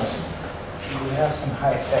be done. We have some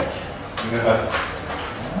high tech.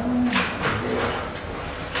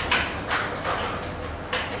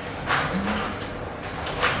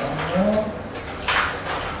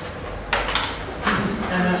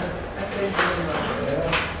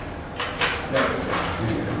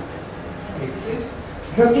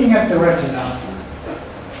 Looking at the retina,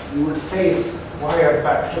 you would say it's wired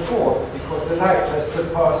back to forth because the light has to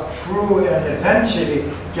pass through and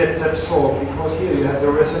eventually gets absorbed, because here you have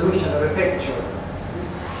the resolution of a picture.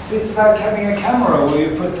 So it's like having a camera where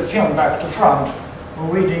you put the film back to front or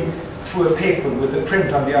reading through a paper with the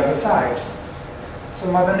print on the other side.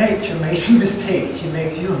 So Mother Nature makes mistakes. She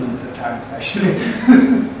makes humans at times, actually.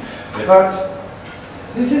 But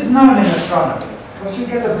this is known in astronomy because you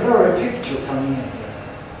get a blurry picture coming in here.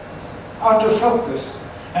 It's out of focus.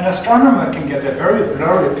 An astronomer can get a very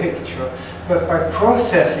blurry picture, but by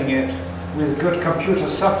processing it with good computer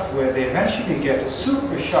software, they eventually get a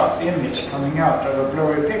super sharp image coming out of a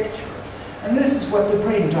blurry picture. And this is what the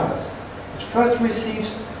brain does. It first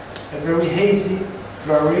receives a very hazy,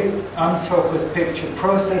 blurry, unfocused picture,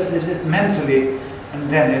 processes it mentally, and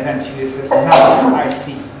then eventually says, now I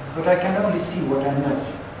see. But I can only see what I know.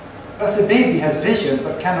 Thus a baby has vision,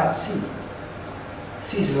 but cannot see.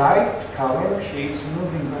 Sees light, color, shades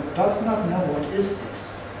moving, but does not know what is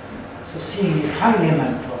this. So seeing is highly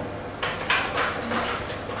mental.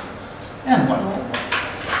 And what's the point?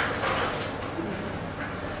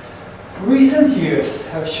 Recent years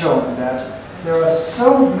have shown that there are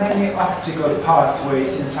so many optical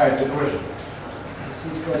pathways inside the brain. You see,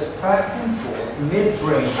 it goes back and forth,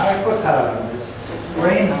 midbrain, hypothalamus,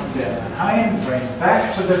 brainstem, hindbrain,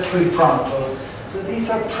 back to the prefrontal. So these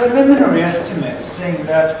are preliminary estimates saying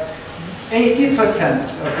that 80%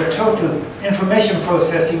 of the total information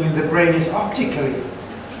processing in the brain is optically.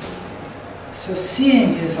 So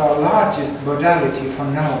seeing is our largest modality for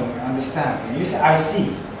knowing, understanding. You say, I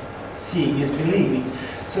see. Seeing is believing.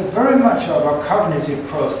 So very much of our cognitive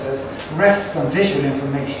process rests on visual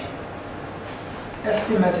information.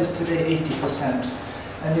 Estimate is today 80%,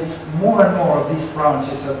 and it's more and more of these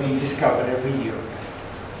branches are being discovered every year.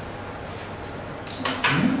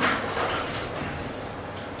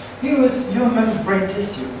 Here is human brain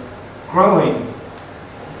tissue growing.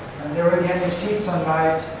 And there again it feeds on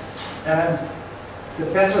light, and the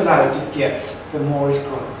better light it gets, the more it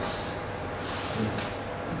grows.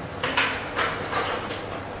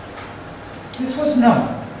 This was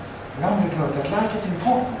known long ago that light is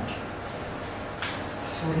important.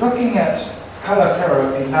 So looking at color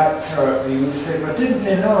therapy, light therapy, we say, but didn't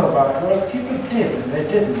they know about it? Well, people did, and they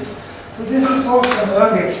didn't. So this is also an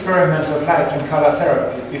early experiment of light and color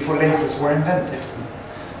therapy before lasers were invented.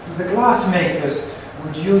 So the glass makers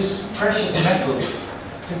would use precious metals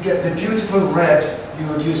to get the beautiful red. You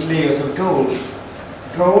would use layers of gold.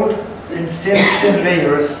 Gold in thin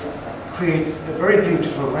layer creates a very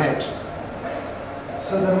beautiful red.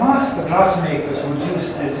 So the master glass makers would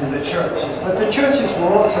use this in the churches, but the churches were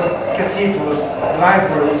also cathedrals,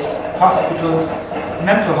 libraries, hospitals,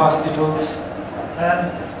 mental hospitals,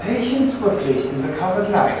 and patients were placed in the colored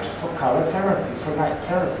light for color therapy, for light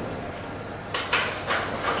therapy.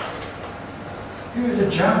 Here is a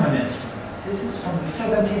German instrument. This is from the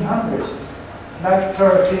 1700s. Light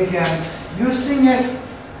therapy again, using a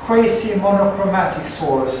quasi-monochromatic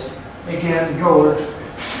source, again gold,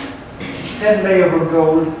 thin layer of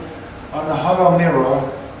gold on a hollow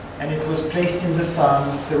mirror, and it was placed in the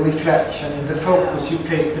sun, the reflection, in the focus you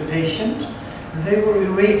placed the patient, and they were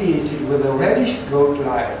irradiated with a reddish gold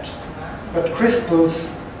light. But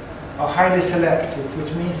crystals are highly selective,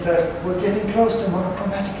 which means that we're getting close to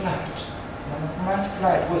monochromatic light. Monochromatic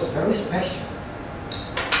light was very special.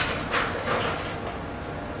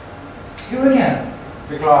 Here again,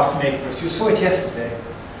 the glass makers. You saw it yesterday.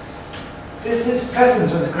 This is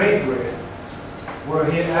Pleasanton's grapery, where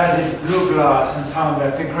he added blue glass and found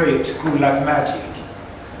that the grapes grew like magic.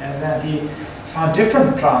 And then he found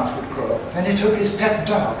different plants would grow. Then he took his pet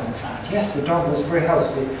dog and found, yes, the dog was very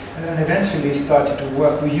healthy. And then eventually he started to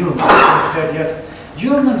work with humans. He said, yes,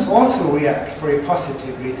 humans also react very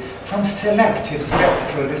positively from selective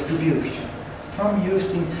spectral distribution, from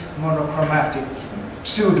using monochromatic,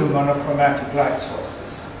 pseudo-monochromatic light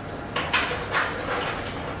sources.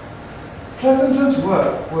 Pleasanton's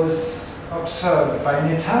work was observed by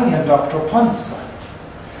an Italian Dr. Ponza.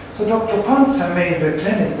 So Dr. Ponza made a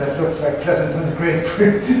clinic that looks like Pleasanton's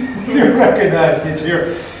grapefruit. You recognize it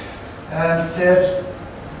here. And said,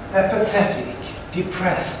 apathetic,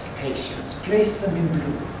 depressed patients, place them in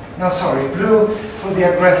blue. No, sorry, blue for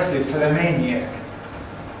the aggressive, for the maniac.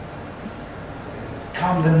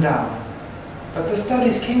 Calm them down. But the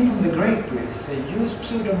studies came from the grapefruits. They used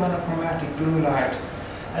pseudo-monochromatic blue light,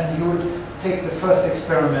 and you would take the first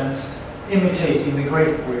experiments imitating the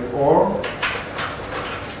grapefruit, or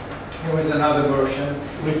here is another version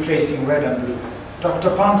replacing red and blue.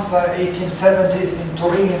 Dr. Ponza, 1870s in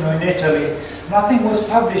Torino in Italy. Nothing was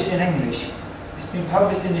published in English. It's been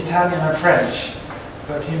published in Italian and French,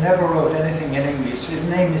 but he never wrote anything in English. His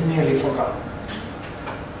name is nearly forgotten.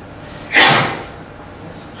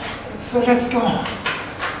 So let's go on.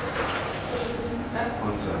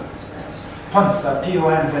 Ponza. Ponza,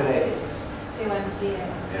 P-O-N-Z-A.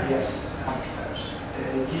 P-O-N-Z-A. Yes, like such.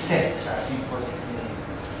 Giuseppe, I think was his name.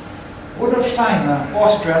 Rudolf Steiner,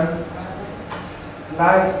 Austrian,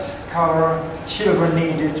 light, color, children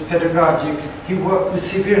needed, pedagogics. He worked with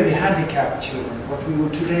severely handicapped children, what we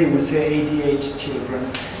would today would say ADHD children,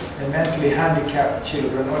 and mentally handicapped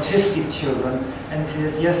children, autistic children, and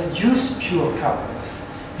said, yes, use pure colors.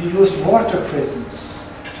 He used water prisms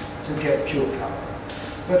to get pure color.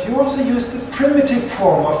 But he also used the primitive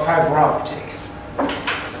form of fiber optics.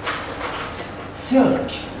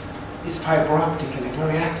 Silk is fiber optically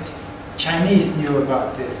very active. Chinese knew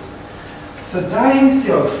about this. So dyeing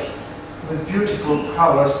silk with beautiful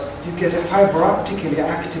colors, you get a fiber optically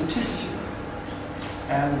active tissue.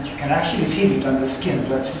 And you can actually feel it on the skin,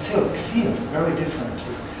 but silk feels very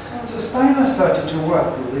differently. So Steiner started to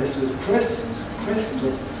work with this, with prisms,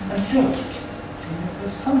 crystals, and silk. So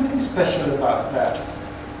there's something special about that.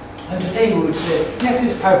 And today we would say, yes,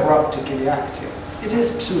 it's fiber optically active. It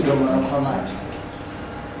is pseudo-monochromatic.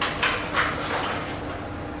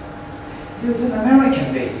 Here's an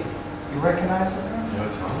American lady. You recognize her? No,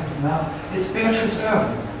 it's not. No, it's Beatrice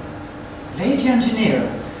Irving, lady engineer,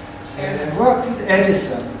 and worked with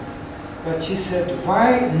Edison. But she said,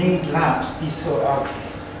 why need lamps be so ugly,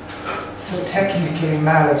 so technically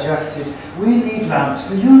maladjusted? We need lamps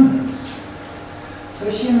for humans. So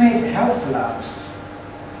she made health lamps.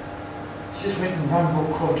 She's written one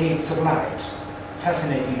book called Gates of Light.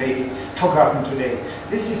 Fascinating lady, forgotten today.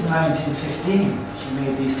 This is 1915, she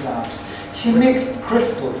made these lamps. She mixed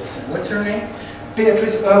crystals. What's her name?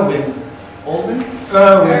 Beatrice Irving. Irwin?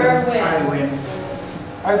 Irwin.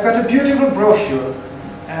 I've got a beautiful brochure,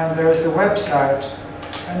 and there is a website.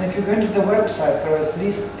 And if you go into the website, there are at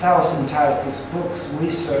least 1,000 titles, books,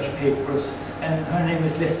 research papers, and her name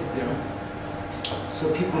is listed there.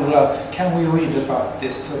 So people can we read about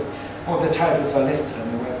this? So all the titles are listed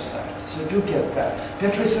on the website. So do get that.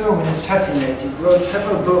 Beatrice Irwin is fascinating. Wrote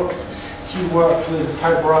several books. She worked with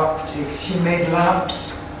fiber optics. She made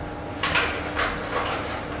lamps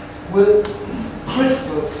with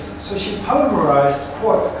crystals. So she pulverized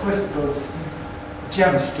quartz crystals,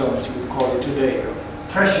 gemstones you would call it today, or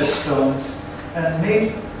precious stones, and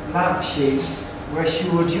made lamp shapes where she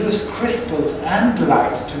would use crystals and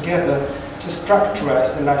light together to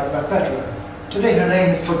structurize the light but better. Today her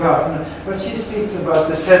name is forgotten, but she speaks about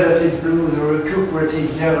the sedative blue, the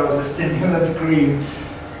recuperative yellow, the stimulant green.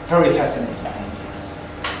 Very fascinating idea.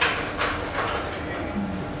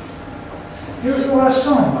 Here's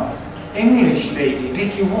Orasoma, English lady,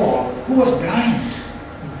 Vicky Wall, who was blind.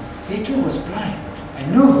 Vicky was blind. I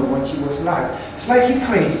knew her when she was alive. Slightly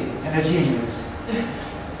crazy and a genius.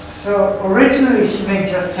 So originally she made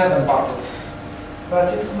just 7 bottles.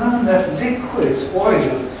 But it's known that liquids,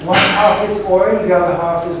 oils, one half is oil, the other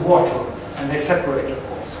half is water, and they separate, of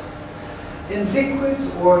course. In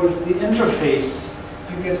liquids, oils, the interface,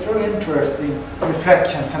 you get very interesting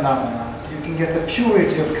reflection phenomena. You can get a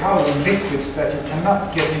purity of color in liquids that you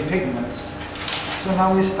cannot get in pigments. So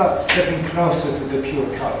now we start stepping closer to the pure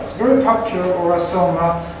colors. Very popular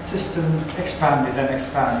Orasoma system expanded and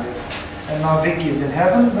expanded. And now Vicky's in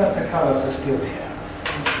heaven, but the colors are still there.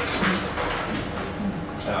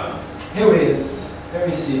 Here it is. There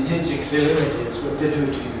you see digital images, what they do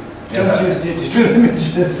to you. Don't use digital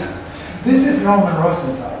images. This is Norman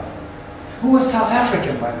Rosenthal, who was South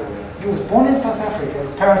African, by the way. He was born in South Africa.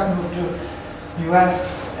 His parents moved to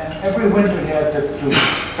US, and every winter he had the blues.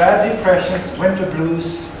 Bad depressions, winter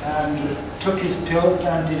blues, and took his pills,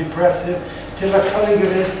 antidepressive, till a colleague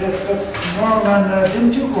of his says, but Norman,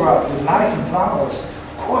 didn't you grow up with light and flowers?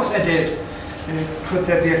 Of course I did. Could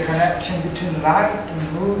there be a connection between light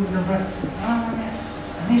and mood and breath? Oh,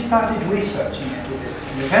 yes. And he started researching into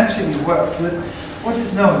this, and eventually worked with what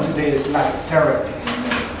is known today as light therapy.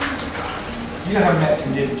 You have met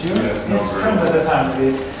him, didn't you? Yes, he's a friend of the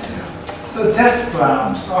family. So desk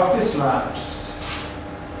lamps, office lamps,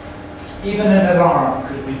 even an alarm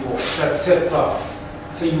could be bought that sets off,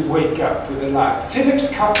 so you wake up with a light.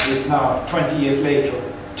 Philips copied it now, 20 years later,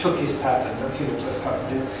 took his patent, and Philips has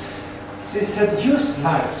copied it. So he said, use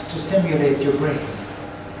light to stimulate your brain.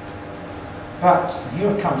 But, and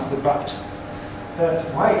here comes the but, that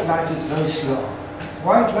white light is very slow.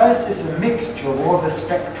 White light is a mixture of all the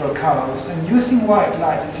spectral colors, and using white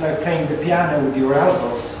light is like playing the piano with your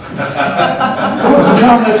elbows. Also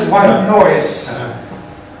known as white noise.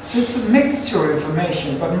 So it's a mixture of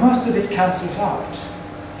information, but most of it cancels out.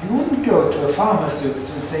 You wouldn't go to a pharmacy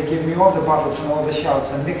and say, give me all the bottles on all the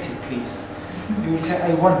shelves and mix it, please. You would say,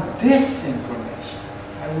 I want this information.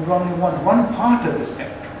 I would only want one part of the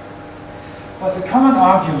spectrum. Because the common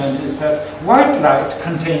argument is that white light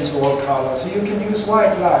contains all colors, so you can use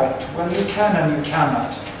white light when you can and you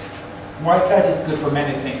cannot. White light is good for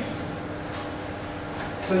many things.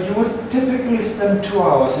 So you would typically spend 2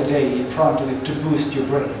 hours a day in front of it to boost your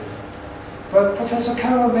brain. But Professor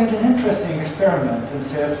Karl made an interesting experiment and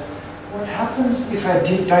said, what happens if I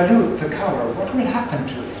dilute the color? What will happen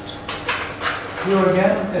to it? Here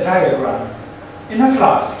again, a diagram. In a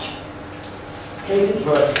flask, placed it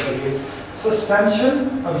vertically,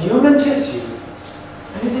 suspension of human tissue,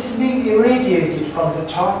 and it is being irradiated from the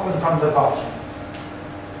top and from the bottom.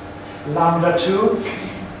 Lambda 2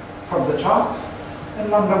 from the top and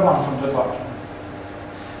lambda 1 from the bottom.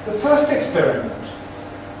 The first experiment,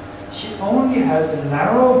 she only has a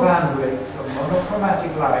narrow bandwidth of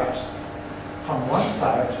monochromatic light from one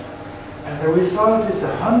side, and the result is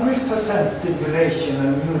 100% stimulation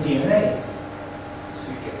of new DNA.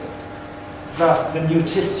 Thus the new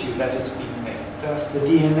tissue that is being made, thus the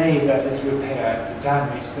DNA that is repaired, the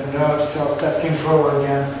damage, the nerve cells that can grow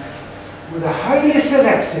again. With a highly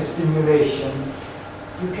selective stimulation,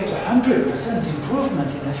 you get 100%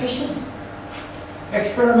 improvement in efficiency.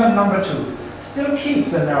 Experiment number 2. Still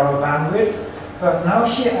keep the narrow bandwidth, but now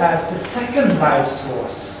she adds a second light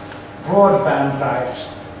source, broadband light,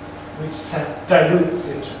 which dilutes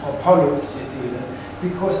it or pollutes it even,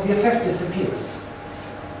 because the effect disappears.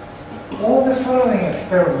 All the following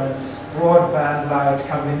experiments, broadband light,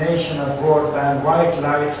 combination of broadband white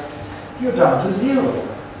light, you're down to 0.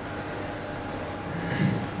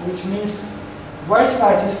 Which means white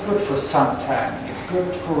light is good for suntan, it's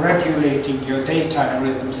good for regulating your daytime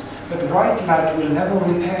rhythms, but white light will never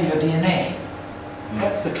repair your DNA.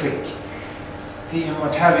 That's the trick. The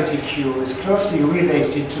immortality cure is closely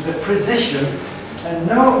related to the precision, and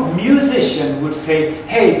no musician would say,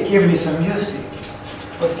 hey, give me some music.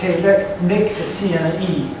 Or say, let's mix a C and an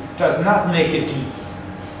E, does not make a D.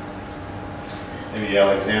 Maybe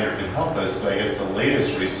Alexander can help us, but I guess the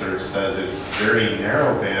latest research says it's very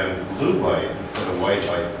narrow band blue light instead of white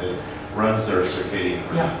light that runs their circadian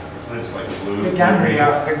rhythm. Yeah. Isn't it just like a blue? The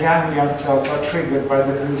ganglion cells are triggered by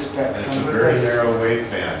the blue spectrum. And it's a very narrow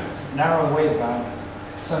waveband. Narrow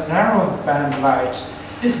waveband. So narrow band light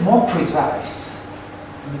is more precise.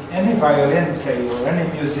 Any violin player or any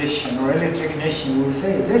musician or any technician will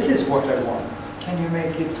say, this is what I want. Can you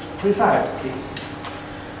make it precise, please?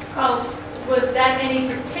 Carl, was that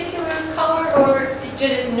any particular color, or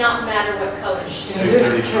did it not matter what color she In was?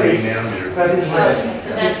 this 633 case, nanometer. that is red. Okay, so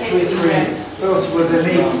that case it's 633. red. Those were the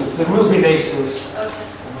lasers, the ruby lasers. Okay.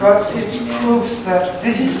 But it proves that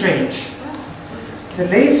this is strange. The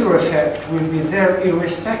laser effect will be there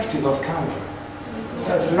irrespective of color. So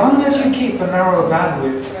as long as you keep a narrow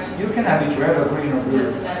bandwidth, you can have it red or green or blue.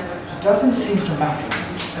 Doesn't matter what color. It doesn't seem to matter,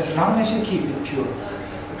 as long as you keep it pure.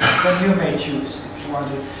 Okay. Then you may choose if you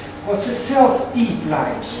want it. But the cells eat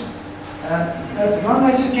light. And as long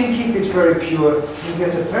as you can keep it very pure, you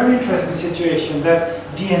get a very interesting situation that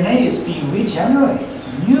DNA is being regenerated.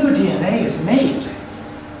 New DNA is made.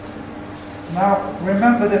 Now,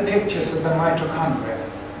 remember the pictures of the mitochondria,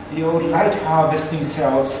 the old light harvesting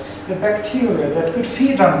cells, the bacteria that could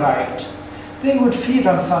feed on light. They would feed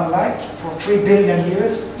on sunlight for 3 billion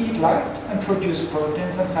years, eat light, and produce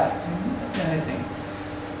proteins and fats and anything.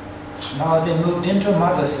 Now they moved into a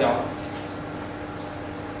mother cell,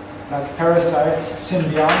 like parasites,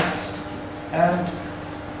 symbionts, and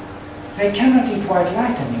they cannot eat white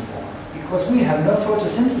light anymore because we have no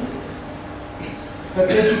photosynthesis. But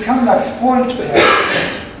they become like spoiled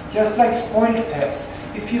pets, just like spoiled pets.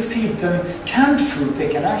 If you feed them canned food, they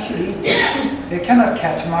can actually eat it. They cannot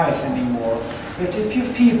catch mice anymore. But if you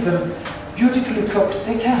feed them beautifully cooked,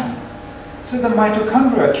 they can. So the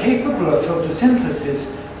mitochondria are capable of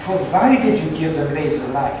photosynthesis, provided you give them laser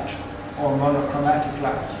light or monochromatic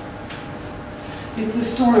light. It's the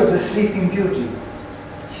story of the Sleeping Beauty.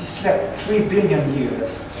 She slept 3 billion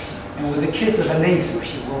years, and with the kiss of a laser,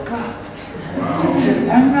 she woke up. And said,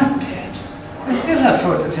 I'm not dead. I still have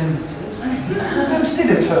photosynthesis. I'm still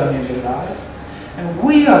eternally alive. And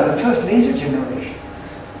we are the first laser generation.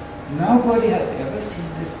 Nobody has ever seen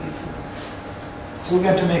this before. So we're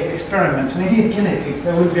going to make experiments. We need guinea pigs.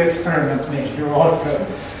 There will be experiments made here also.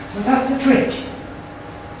 So that's the trick.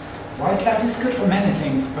 White light is good for many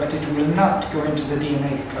things, but it will not go into the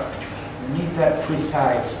DNA structure. We need that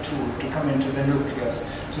precise tool to come into the nucleus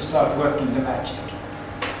to start working the magic.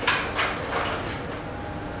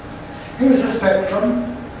 Here's a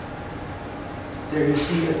spectrum. There you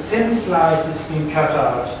see a thin slice is being cut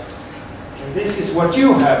out. And this is what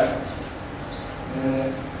you have.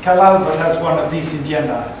 Karl Ryberg has one of these in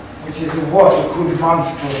Vienna, which is a water-cooled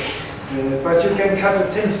monster. But you can cut a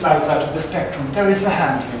thin slice out of the spectrum. There is a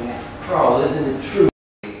hand here, yes. Karl, isn't it true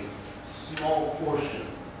a small portion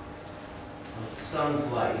of the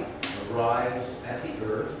sun's light arrives at the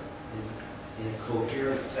Earth in a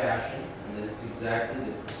coherent fashion, and that it's exactly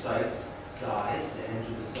the precise size to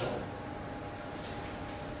enter the sun?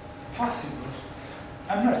 Possible.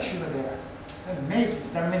 I'm not sure there. Maybe.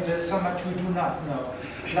 I mean, there's so much we do not know.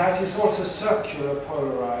 Light is also circular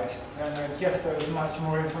polarized, and I guess there is much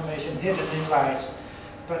more information hidden in light.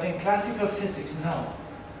 But in classical physics, no.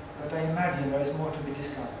 But I imagine there is more to be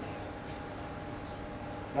discovered.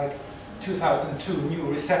 Like 2002, new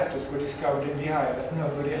receptors were discovered in the eye that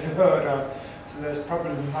nobody had heard of. So there's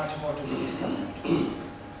probably much more to be discovered.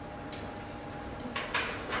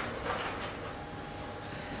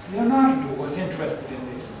 Leonardo was interested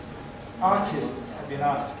in this. Artists have been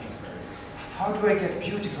asking, how do I get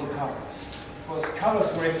beautiful colors? Because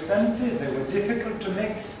colors were expensive, they were difficult to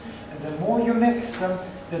mix, and the more you mix them,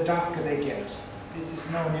 the darker they get. This is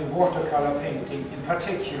known in watercolor painting in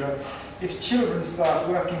particular. If children start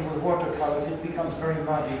working with watercolors, it becomes very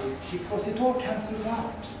muddy because it all cancels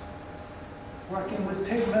out. Working with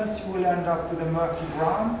pigments, you will end up with a murky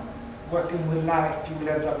brown. Working with light, you will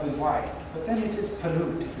end up with white. But then it is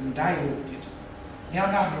polluted and diluted.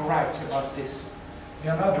 Leonardo writes about this.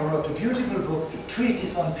 Leonardo wrote a beautiful book, a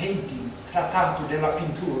treatise on painting, Trattato della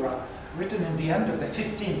Pintura, written in the end of the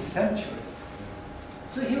 15th century.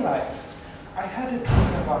 So he writes, I had a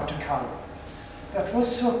dream about a color that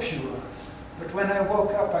was so pure, but when I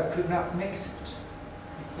woke up I could not mix it,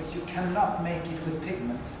 because you cannot make it with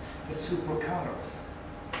pigments that super colors.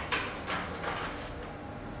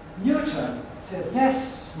 Newton said,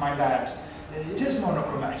 yes, my lad, it is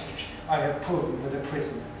monochromatic. I have proven with a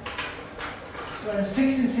prism. So in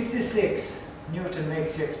 1666, Newton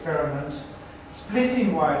makes the experiment,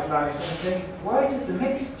 splitting white light and saying, white is a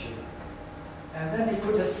mixture. And then he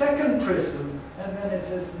put a second prism, and then it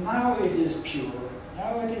says, now it is pure.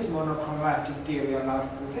 Now it is monochromatic, dear Leonardo.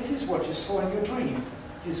 This is what you saw in your dream.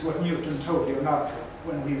 This is what Newton told Leonardo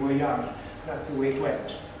when we were young. That's the way it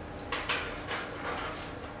went.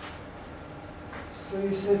 So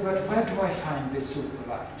you say, but where do I find this super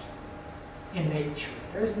light? In nature.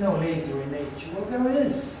 There is no laser in nature. Well, there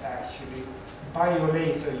is, actually.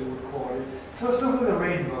 Biolaser, you would call it. First of all, the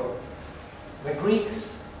rainbow. The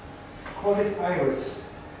Greeks called it Iris.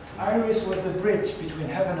 Iris was the bridge between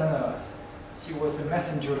heaven and earth. She was the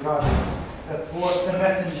messenger goddess that brought the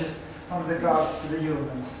messages from the gods to the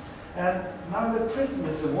humans. And now the prism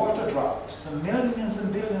is a water drop. So millions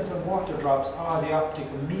and billions of water drops are the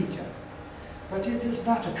optical medium. But it is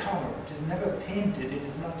not a color. It is never painted. It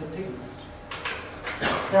is not a pigment.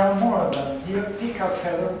 There are more of them. Here, peacock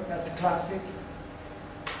feather, that's classic.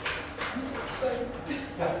 So,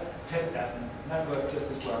 that worked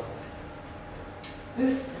just as well.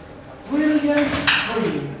 This brilliant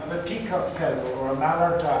green of a peacock feather or a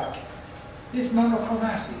mallard duck is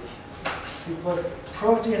monochromatic because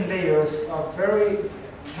protein layers are very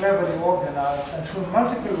cleverly organized, and through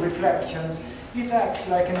multiple reflections, it acts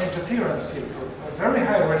like an interference filter, a very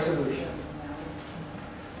high resolution.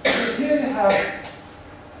 So here you have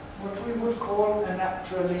what we would call a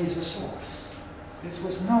natural laser source. This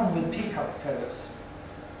was known with peacock feathers.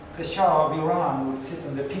 The Shah of Iran would sit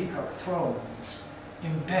on the peacock throne,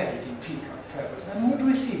 embedded in peacock feathers, and would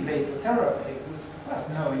receive laser therapy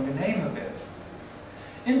without knowing the name of it.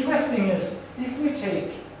 Interesting is, if we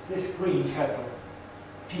take this green feather,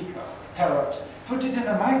 peacock, parrot, put it in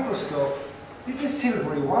a microscope, It is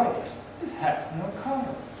silvery white. It has no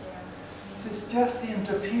color. This is just the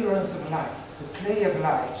interference of light, the play of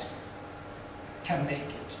light can make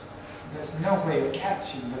it. There's no way of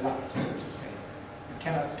catching the light, so to say. You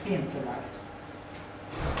cannot paint the light.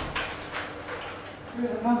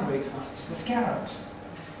 Here's another example, the scarabs.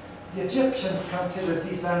 The Egyptians considered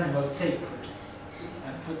these animals sacred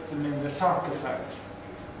and put them in the sarcophags.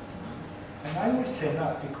 And I would say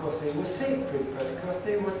not because they were sacred, but because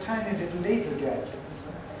they were tiny little laser gadgets.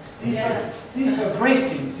 These are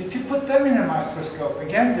gratings. If you put them in a microscope,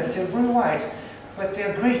 again, they're silvery white, but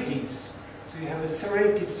they're gratings. So you have a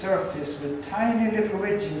serrated surface with tiny little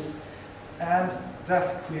ridges, and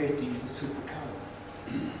thus creating the supercolor.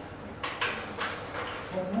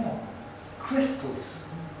 One more. Crystals.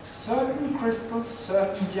 Certain crystals,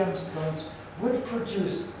 certain gemstones would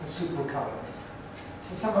produce the supercolors.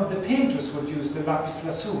 So some of the painters would use the lapis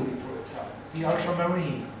lazuli, for example, the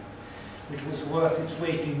ultramarine, which was worth its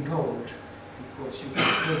weight in gold, because you could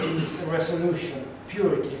produce a resolution,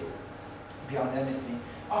 purity, beyond anything.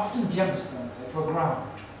 Often gemstones that were ground.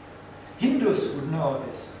 Hindus would know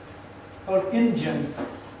this. Old Indian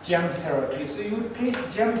gem therapy. So you would place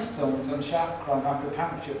gemstones on chakra and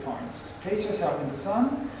acupuncture points. Place yourself in the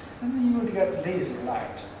sun, and then you would get laser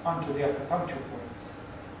light onto the acupuncture points.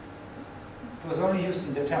 It was only used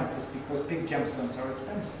in the temples because big gemstones are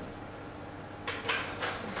expensive.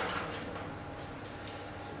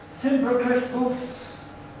 Silver crystals,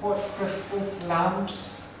 quartz crystals,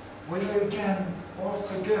 lamps, where you can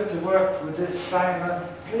also go to work with this diamond.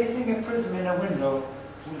 Placing a prism in a window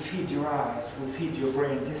will feed your eyes, will feed your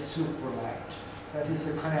brain this super light. That is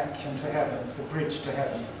a connection to heaven, the bridge to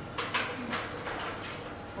heaven.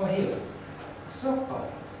 Or here, soap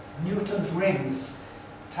bubbles, Newton's rings,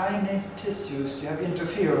 tiny tissues, you have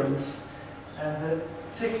interference, and the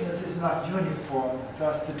thickness is not uniform,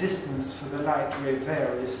 thus the distance for the light wave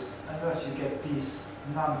varies, and thus you get these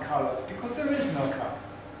non-colors, because there is no color.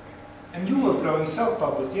 And you were blowing soap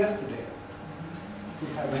bubbles yesterday. You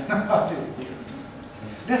haven't noticed it.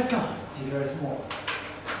 Let's go. See, there is more.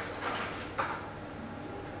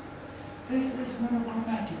 This is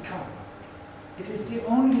monochromatic color. It is the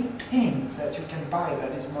only paint that you can buy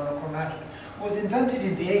that is monochromatic. It was invented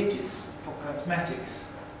in the 80s for cosmetics.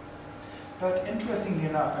 But interestingly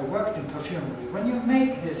enough, I worked in perfumery. When you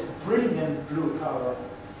make this brilliant blue color,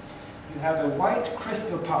 you have a white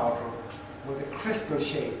crystal powder with a crystal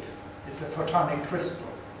shape. It's a photonic crystal.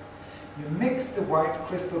 You mix the white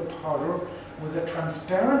crystal powder with a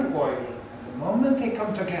transparent oil, and the moment they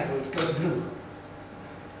come together, it goes blue.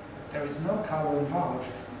 But there is no color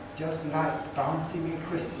involved, just light bouncing in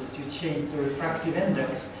crystals. You change the refractive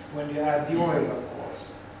index when you add the oil, of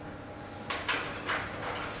course.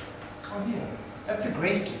 Oh, here, that's a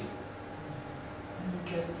grating. And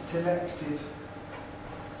you get selective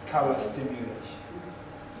color stimulation.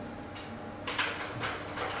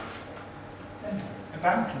 And a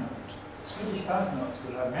banknote. Swedish banknotes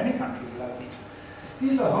will have, many countries will have these.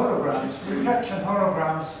 These are holograms, reflection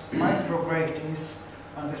holograms, micro gratings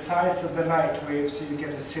on the size of the light wave, so you get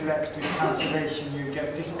a selective cancellation, you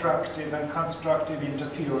get destructive and constructive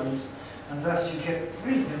interference, and thus you get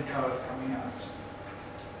brilliant colors coming out.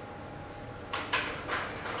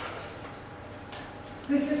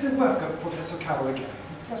 This is a work of Professor Karl again.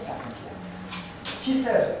 Just back and forth. She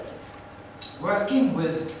said, working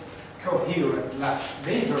with coherent light,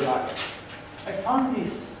 laser light, I found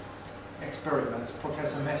these experiments,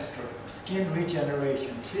 Professor Mestre, skin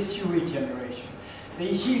regeneration, tissue regeneration. They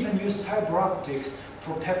even used fiber optics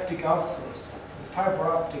for peptic ulcers. The fiber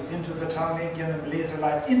optics into the tummy, give them laser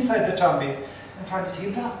light inside the tummy, and find it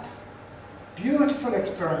healed up. Beautiful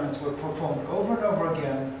experiments were performed over and over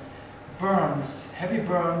again. Burns, heavy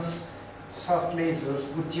burns, soft lasers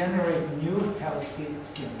would generate new healthy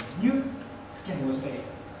skin. New skin was made.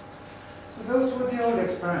 So those were the old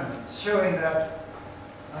experiments, showing that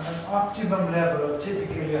on an optimum level of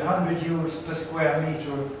typically 100 joules per square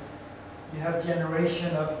meter, you have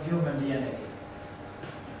generation of human DNA.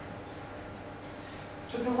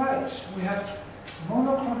 To the right, we have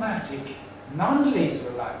monochromatic,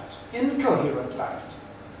 non-laser light, incoherent light.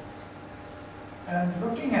 And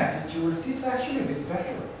looking at it, you will see it's actually a bit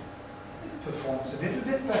better. It performs a little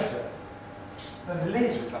bit better than the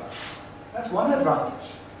laser light. That's one advantage.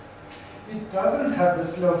 It doesn't have the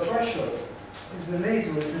slow threshold. Since the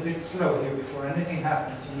laser is a bit slow here, before anything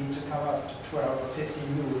happens, you need to come up to 12 or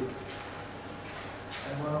 15 joule.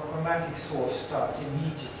 And monochromatic source start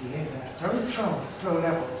immediately at very slow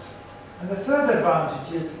levels. And the third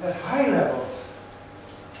advantage is at high levels.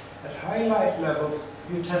 At high light levels,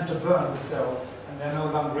 you tend to burn the cells, and they're no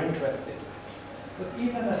longer interested. But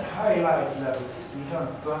even at high light levels, we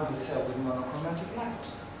don't burn the cell with monochromatic light.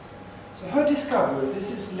 So her discovery,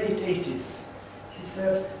 this is late 80s, she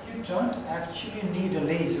said, you don't actually need a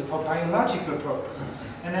laser for biological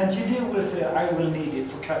purposes. An engineer will say, I will need it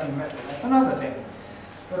for cutting metal. That's another thing.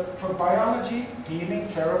 But for biology, healing,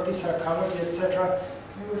 therapy, psychology, etc.,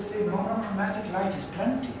 you will say monochromatic light is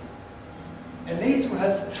plenty. A laser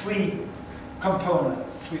has three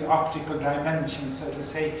components, three optical dimensions, so to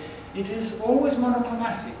say. It is always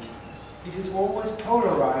monochromatic, it is always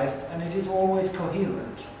polarized, and it is always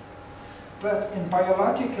coherent. But in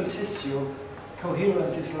biological tissue,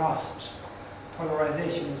 coherence is lost.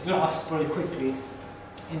 Polarization is lost very quickly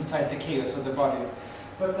inside the chaos of the body.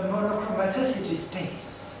 But the monochromaticity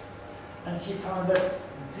stays. And she found that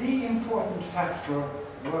the important factor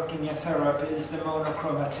working in therapy is the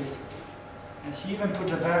monochromaticity. And she even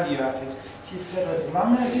put a value at it. She said, as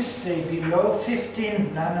long as you stay below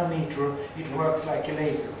 15 nanometer, it works like a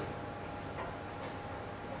laser.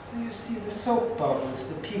 So you see the soap bubbles,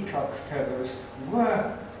 the peacock feathers,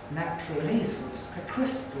 were natural lasers. The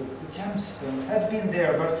crystals, the gemstones had been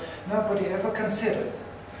there, but nobody ever considered them.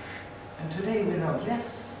 And today we know,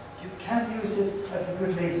 yes, you can use it as a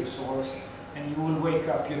good laser source, and you will wake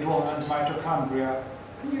up your dormant mitochondria,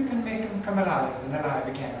 and you can make them come alive and alive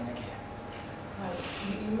again and again.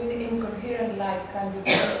 You mean incoherent light can be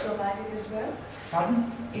polychromatic as well?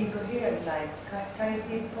 Pardon? Incoherent light, can it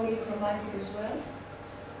be polychromatic as well?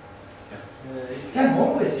 Yes. It can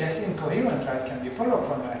always, yes, incoherent light can be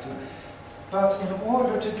polychromatic. But in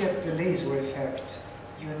order to get the laser effect,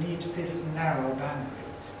 you need this narrow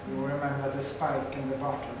bandwidth. You remember the spike in the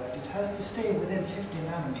bottle, that it has to stay within 50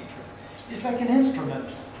 nanometers. It's like an instrument.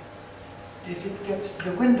 If it gets,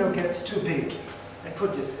 the window gets too big, I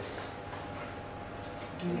put it this.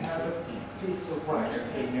 Do you have a piece of wire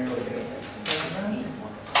in your We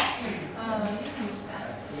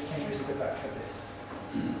can use the back of this.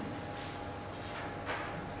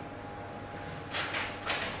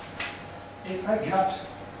 If I cut,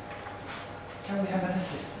 can we have an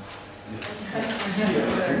assistant?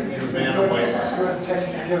 Your man of white. You're a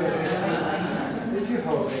technical assistant. If you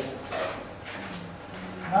hold it.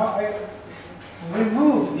 Now I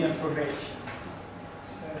remove the information.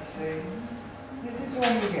 So I say, this is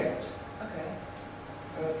all you get. Okay.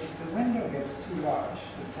 But if the window gets too large,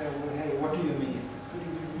 they say, well, hey, what do you mean?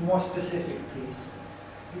 More specific, please.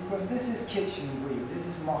 Because this is kitchen green, this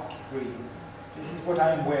is mock green, this is what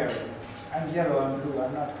I'm wearing. I'm yellow and blue,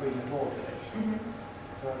 I'm not green at all today.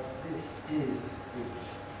 But this is green.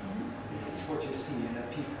 This is what you see in a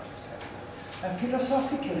peacock's feather. And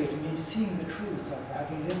philosophically, it means seeing the truth of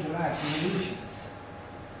having lived a life in illusions.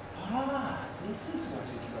 Ah, this is what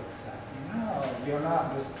it looks like. Now,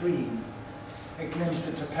 Leonardo's dream, a glimpse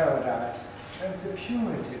into paradise. There's a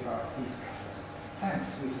purity about these colors. Thanks,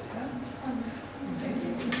 sweet assistant. You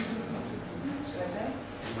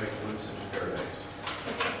might glimpse into paradise.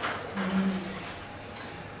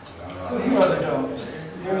 So here are the domes.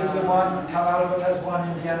 There is the one, Karl Ryberg has one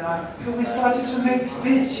in Vienna. So we started to make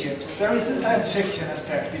spaceships. There is a science fiction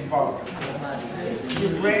aspect involved, of course. You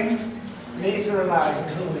bring laser light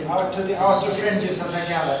out to the outer fringes of the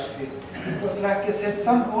galaxy. Because like I said,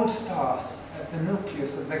 some old stars at the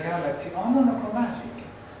nucleus of the galaxy are monochromatic.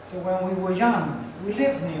 So when we were young, we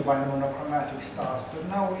lived nearby monochromatic stars, but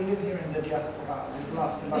now we live here in the diaspora. We've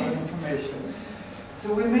lost a lot of information.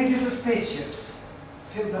 So we made little spaceships,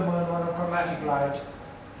 filled them with monochromatic light.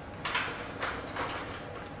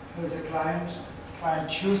 So there's a client. The client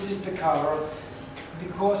chooses the color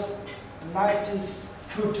because light is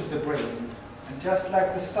food to the brain. And just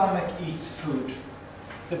like the stomach eats food,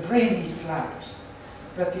 the brain eats light.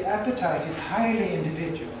 But the appetite is highly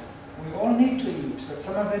individual. We all need to eat, but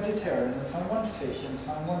some are vegetarian, and some want fish, and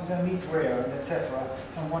some want their meat rare, and etc.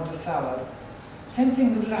 Some want a salad. Same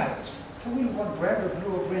thing with light. So we'll want red or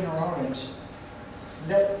blue or green or orange.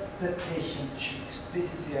 Let the patient choose.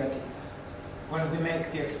 This is the idea. When we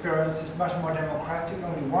make the experience, it's much more democratic.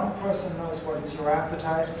 Only one person knows what is your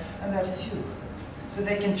appetite, and that is you. So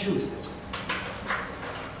they can choose it.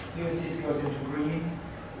 You see it goes into green.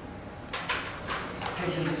 The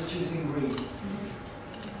patient is choosing green.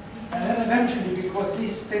 And then eventually, because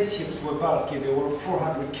these spaceships were bulky, they were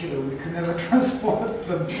 400 kilo, we could never transport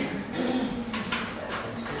them.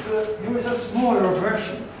 So here is a smaller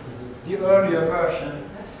version, the earlier version,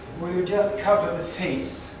 where you just cover the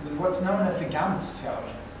face with what's known as a Ganzfeld.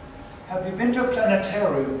 Have you been to a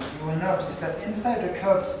planetarium, you will notice that inside a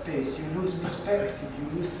curved space, you lose perspective,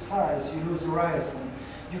 you lose size, you lose horizon.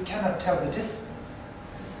 You cannot tell the distance.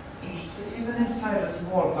 So even inside a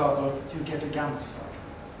small bubble, you get a Ganzfeld.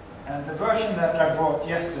 And the version that I brought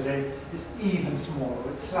yesterday is even smaller.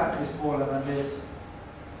 It's slightly smaller than this,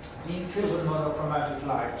 being filled with monochromatic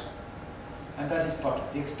light. And that is part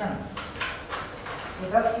of the experiments. So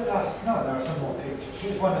that's the last. No, there are some more pictures.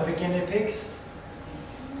 Here's one of the guinea pigs.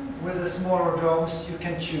 With the smaller domes, you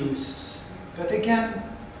can choose. But again,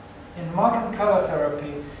 in modern color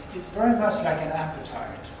therapy, it's very much like an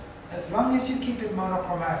appetite. As long as you keep it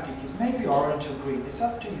monochromatic, it may be orange or green. It's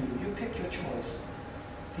up to you. You pick your choice.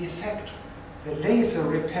 The effect, the laser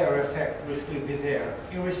repair effect will still be there,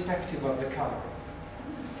 irrespective of the color.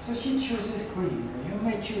 So she chooses green. You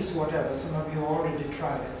may choose whatever. Some of you already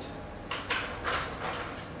tried it.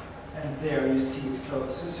 And there you see it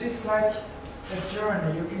closer. So it's like a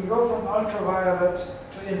journey. You can go from ultraviolet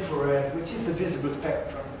to infrared, which is the visible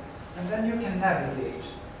spectrum, and then you can navigate.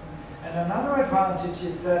 And another advantage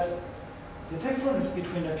is that the difference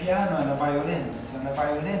between a piano and a violin is on a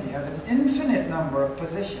violin you have an infinite number of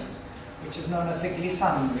positions, which is known as a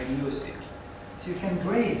glissando in music. So you can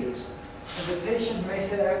grade it. And the patient may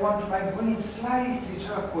say, I want my green slightly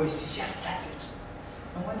turquoise. Yes, that's it.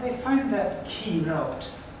 And when they find that key note,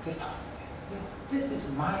 they thought, yes, this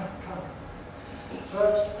is my color.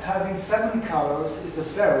 But having 7 colors is a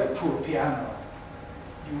very poor piano.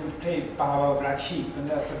 You would play Bow Black Sheep, and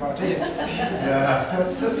that's about it. Yeah. But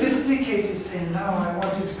sophisticated say, no, I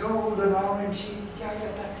want it gold and orange. Yeah,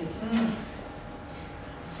 that's it.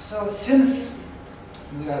 So since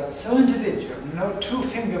we are so individual, no 2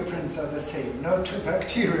 fingerprints are the same, no 2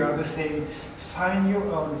 bacteria are the same, find your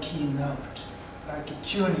own key note. Like a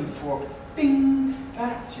tuning fork, bing,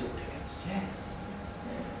 that's your pitch, yes.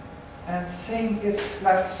 And saying it's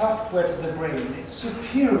like software to the brain, it's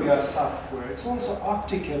superior software, it's also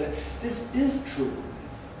optical. This is true.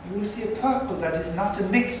 You will see a purple that is not a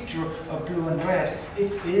mixture of blue and red,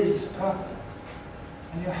 it is purple.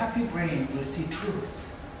 And your happy brain will see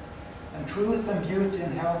truth. And truth and beauty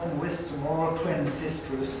and health and wisdom are all twin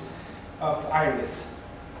sisters of iris.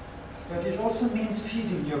 But it also means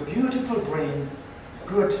feeding your beautiful brain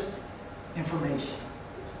good information.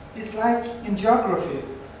 It's like in geography.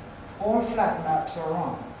 All flat maps are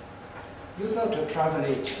wrong. You go to a travel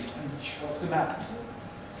agent and shows a map.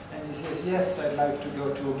 And he says, yes, I'd like to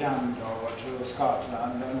go to Uganda or to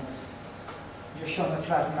Scotland. And you're shown a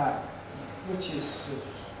flat map, which is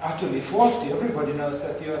utterly faulty. Everybody knows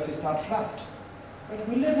that the earth is not flat. But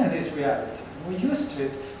we live in this reality. We're used to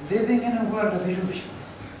it, living in a world of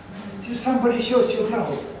illusions. If somebody shows you a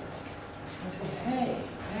globe, and say, hey,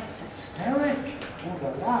 yes, it's spheric. Oh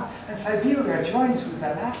la la. And Siberia joins with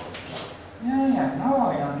Alaska. Yeah,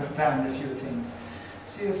 now I understand a few things.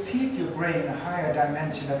 So you feed your brain a higher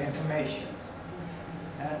dimension of information.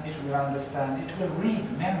 And it will understand, it will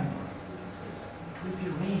remember. It will be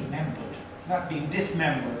remembered, not being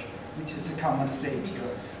dismembered, which is the common state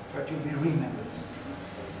here, but you'll be remembered.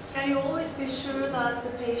 Can you always be sure that the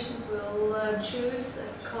patient will choose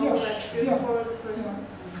a color that's good for the person?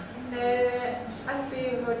 As we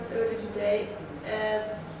heard earlier today,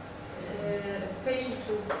 patient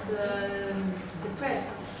who's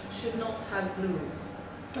depressed should not have blue.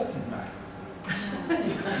 Doesn't matter.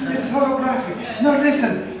 It's holographic. No,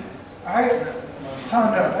 listen. I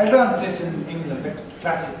found out, I learned this in England,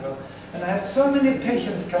 classical, and I had so many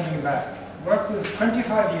patients coming back, worked with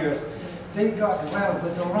 25 years, they got well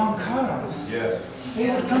with the wrong colors. Yes. They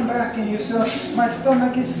would come back and you say, my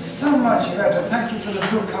stomach is so much better, thank you for the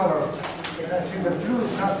blue color. And I feel that blue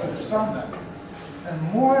is not for the stomach. And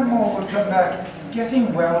more would come back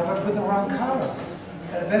getting well, but with the wrong colors.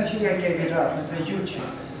 And eventually I gave it up and said, you choose.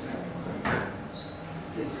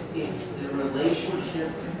 It's the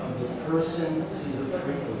relationship of the person to the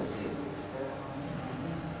frequency.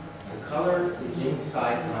 The color is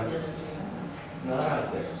inside consciousness. It's not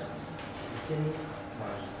out there. It's in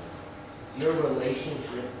consciousness. It's your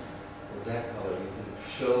relationship with that color. You can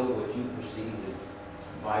show what you perceive as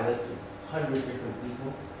violet to 100 different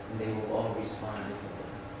people, and they will all respond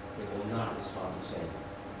differently. They will not respond the same.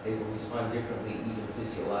 They will respond differently, even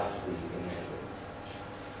physiologically, you can measure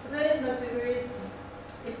it. Then it must be very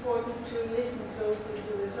important to listen closely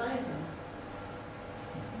to the client.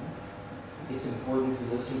 It's important to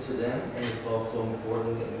listen to them, and it's also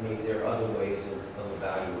important that maybe there are other ways of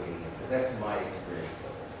evaluating it. But that's my experience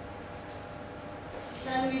of it.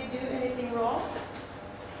 Can we do anything wrong?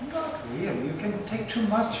 Not really. You can take too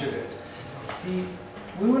much of it. See,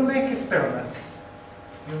 we will make experiments.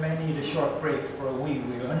 You may need a short break for a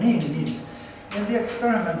wee-wee or need. In the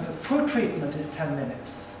experiments, a full treatment is 10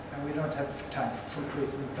 minutes. And we don't have time for full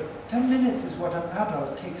treatment. But 10 minutes is what an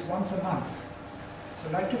adult takes once a month. So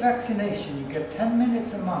like a vaccination, you get 10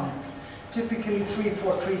 minutes a month. typically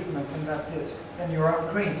 3-4 treatments and that's it. Then you're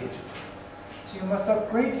upgraded. So you must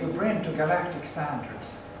upgrade your brain to galactic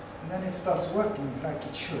standards. And then it starts working like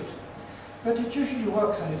it should. But it usually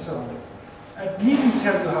works on its own. I needn't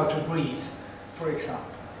tell you how to breathe, for example.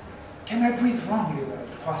 Can I breathe wrongly? Well,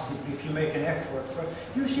 possibly if you make an effort, but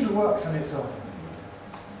usually works on its own.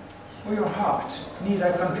 Or your heart. Need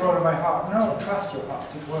I control my heart? No, trust your heart,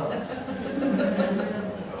 it works.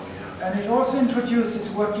 And it also introduces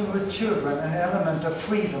working with children an element of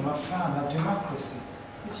freedom, of fun, of democracy.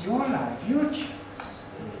 It's your life, you choose.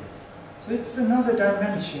 So it's another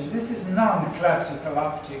dimension. This is non-classical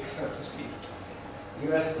optics, so to speak.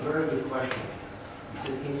 You asked a very good question. You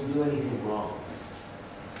said, can you do anything wrong?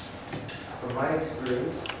 From my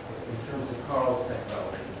experience, in terms of Karl's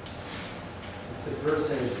technology, if the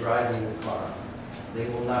person is driving the car, they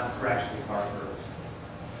will not crash the car first.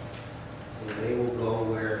 So they will go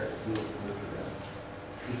where it feels good for them.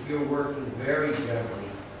 If you're working very gently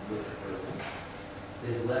with the person,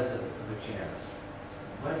 there's less of a chance.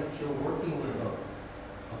 But if you're working with a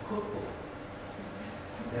cookbook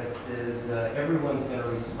that says everyone's going to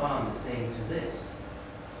respond the same to this,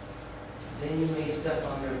 then you may step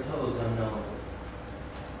on their toes unknowingly.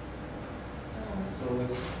 So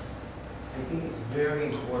I think it's very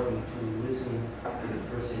important to listen to the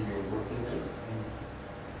person you're working with and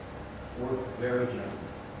work very gently.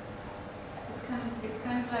 It's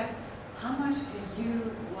kind of like, how much do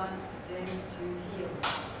you want them to heal?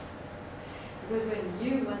 Because when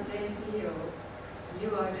you want them to heal, you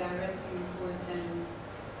are directing the person,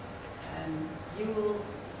 and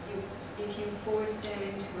if you force them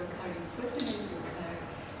into a color, you put them into a color,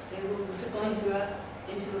 they will respond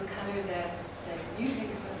into a color that you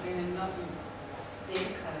think of them and not their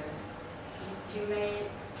color. You may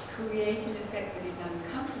create an effect that is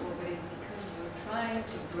uncomfortable, but it's because you're trying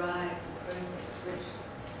to drive the process, which,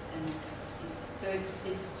 and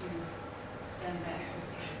it's to stand back.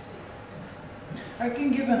 I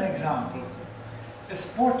can give an example. A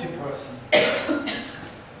sporty person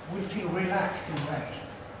will feel relaxed in red.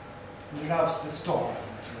 He loves the storm.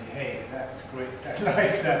 Say, hey, that's great, I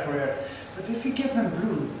like that red. But if you give them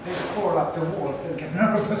blue, they crawl up the walls, they'll get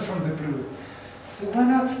nervous from the blue. So we're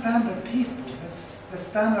not standard people. The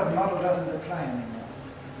standard model doesn't apply anymore.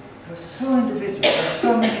 We're so individual, there's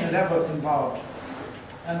so many levels involved.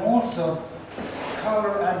 And also,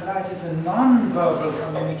 color and light is a non-verbal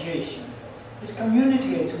communication. It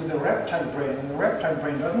communicates with the reptile brain, and the reptile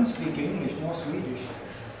brain doesn't speak English nor Swedish.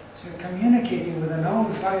 So you're communicating with an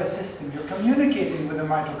old biosystem. You're communicating with the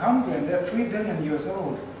mitochondria, and they're 3 billion years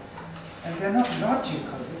old. And they're not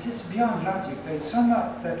logical. This is beyond logic. There's so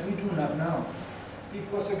much that we do not know.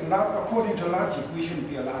 Because according to logic, we shouldn't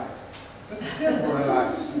be alive. But still we're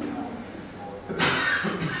alive somehow.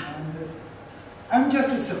 And I'm just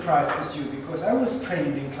as surprised as you, because I was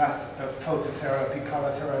trained in classical phototherapy,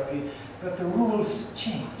 color therapy, but the rules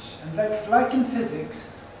change. And that's like in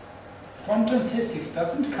physics. Quantum physics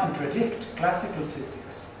doesn't contradict classical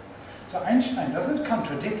physics. So Einstein doesn't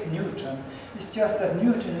contradict Newton. It's just that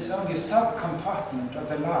Newton is only a sub-compartment of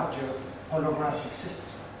the larger holographic system.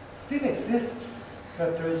 Still exists,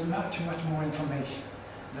 but there is much, much more information.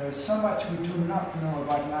 There is so much we do not know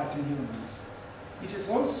about light in humans. It is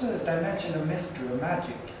also a dimension of mystery, of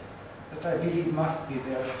magic, that I believe must be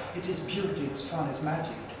there. It is beauty, it's fun, it's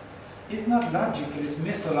magic. It's not logical, it's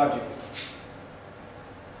mythological.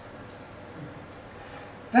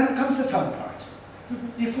 Then comes the fun part.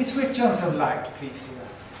 If we switch on some light, please, here.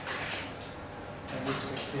 And we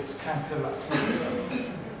switch this, cancel light.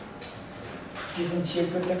 Isn't she a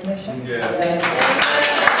good technician? Yeah.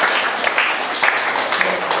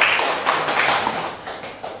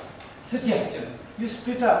 Suggestion. You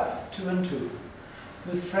split up 2 and 2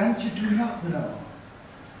 with friends you do not know.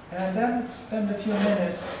 And then spend a few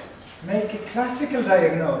minutes, make a classical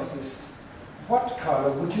diagnosis. What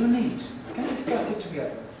color would you need? You can discuss it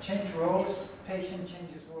together. Change roles, patient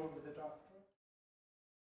changes.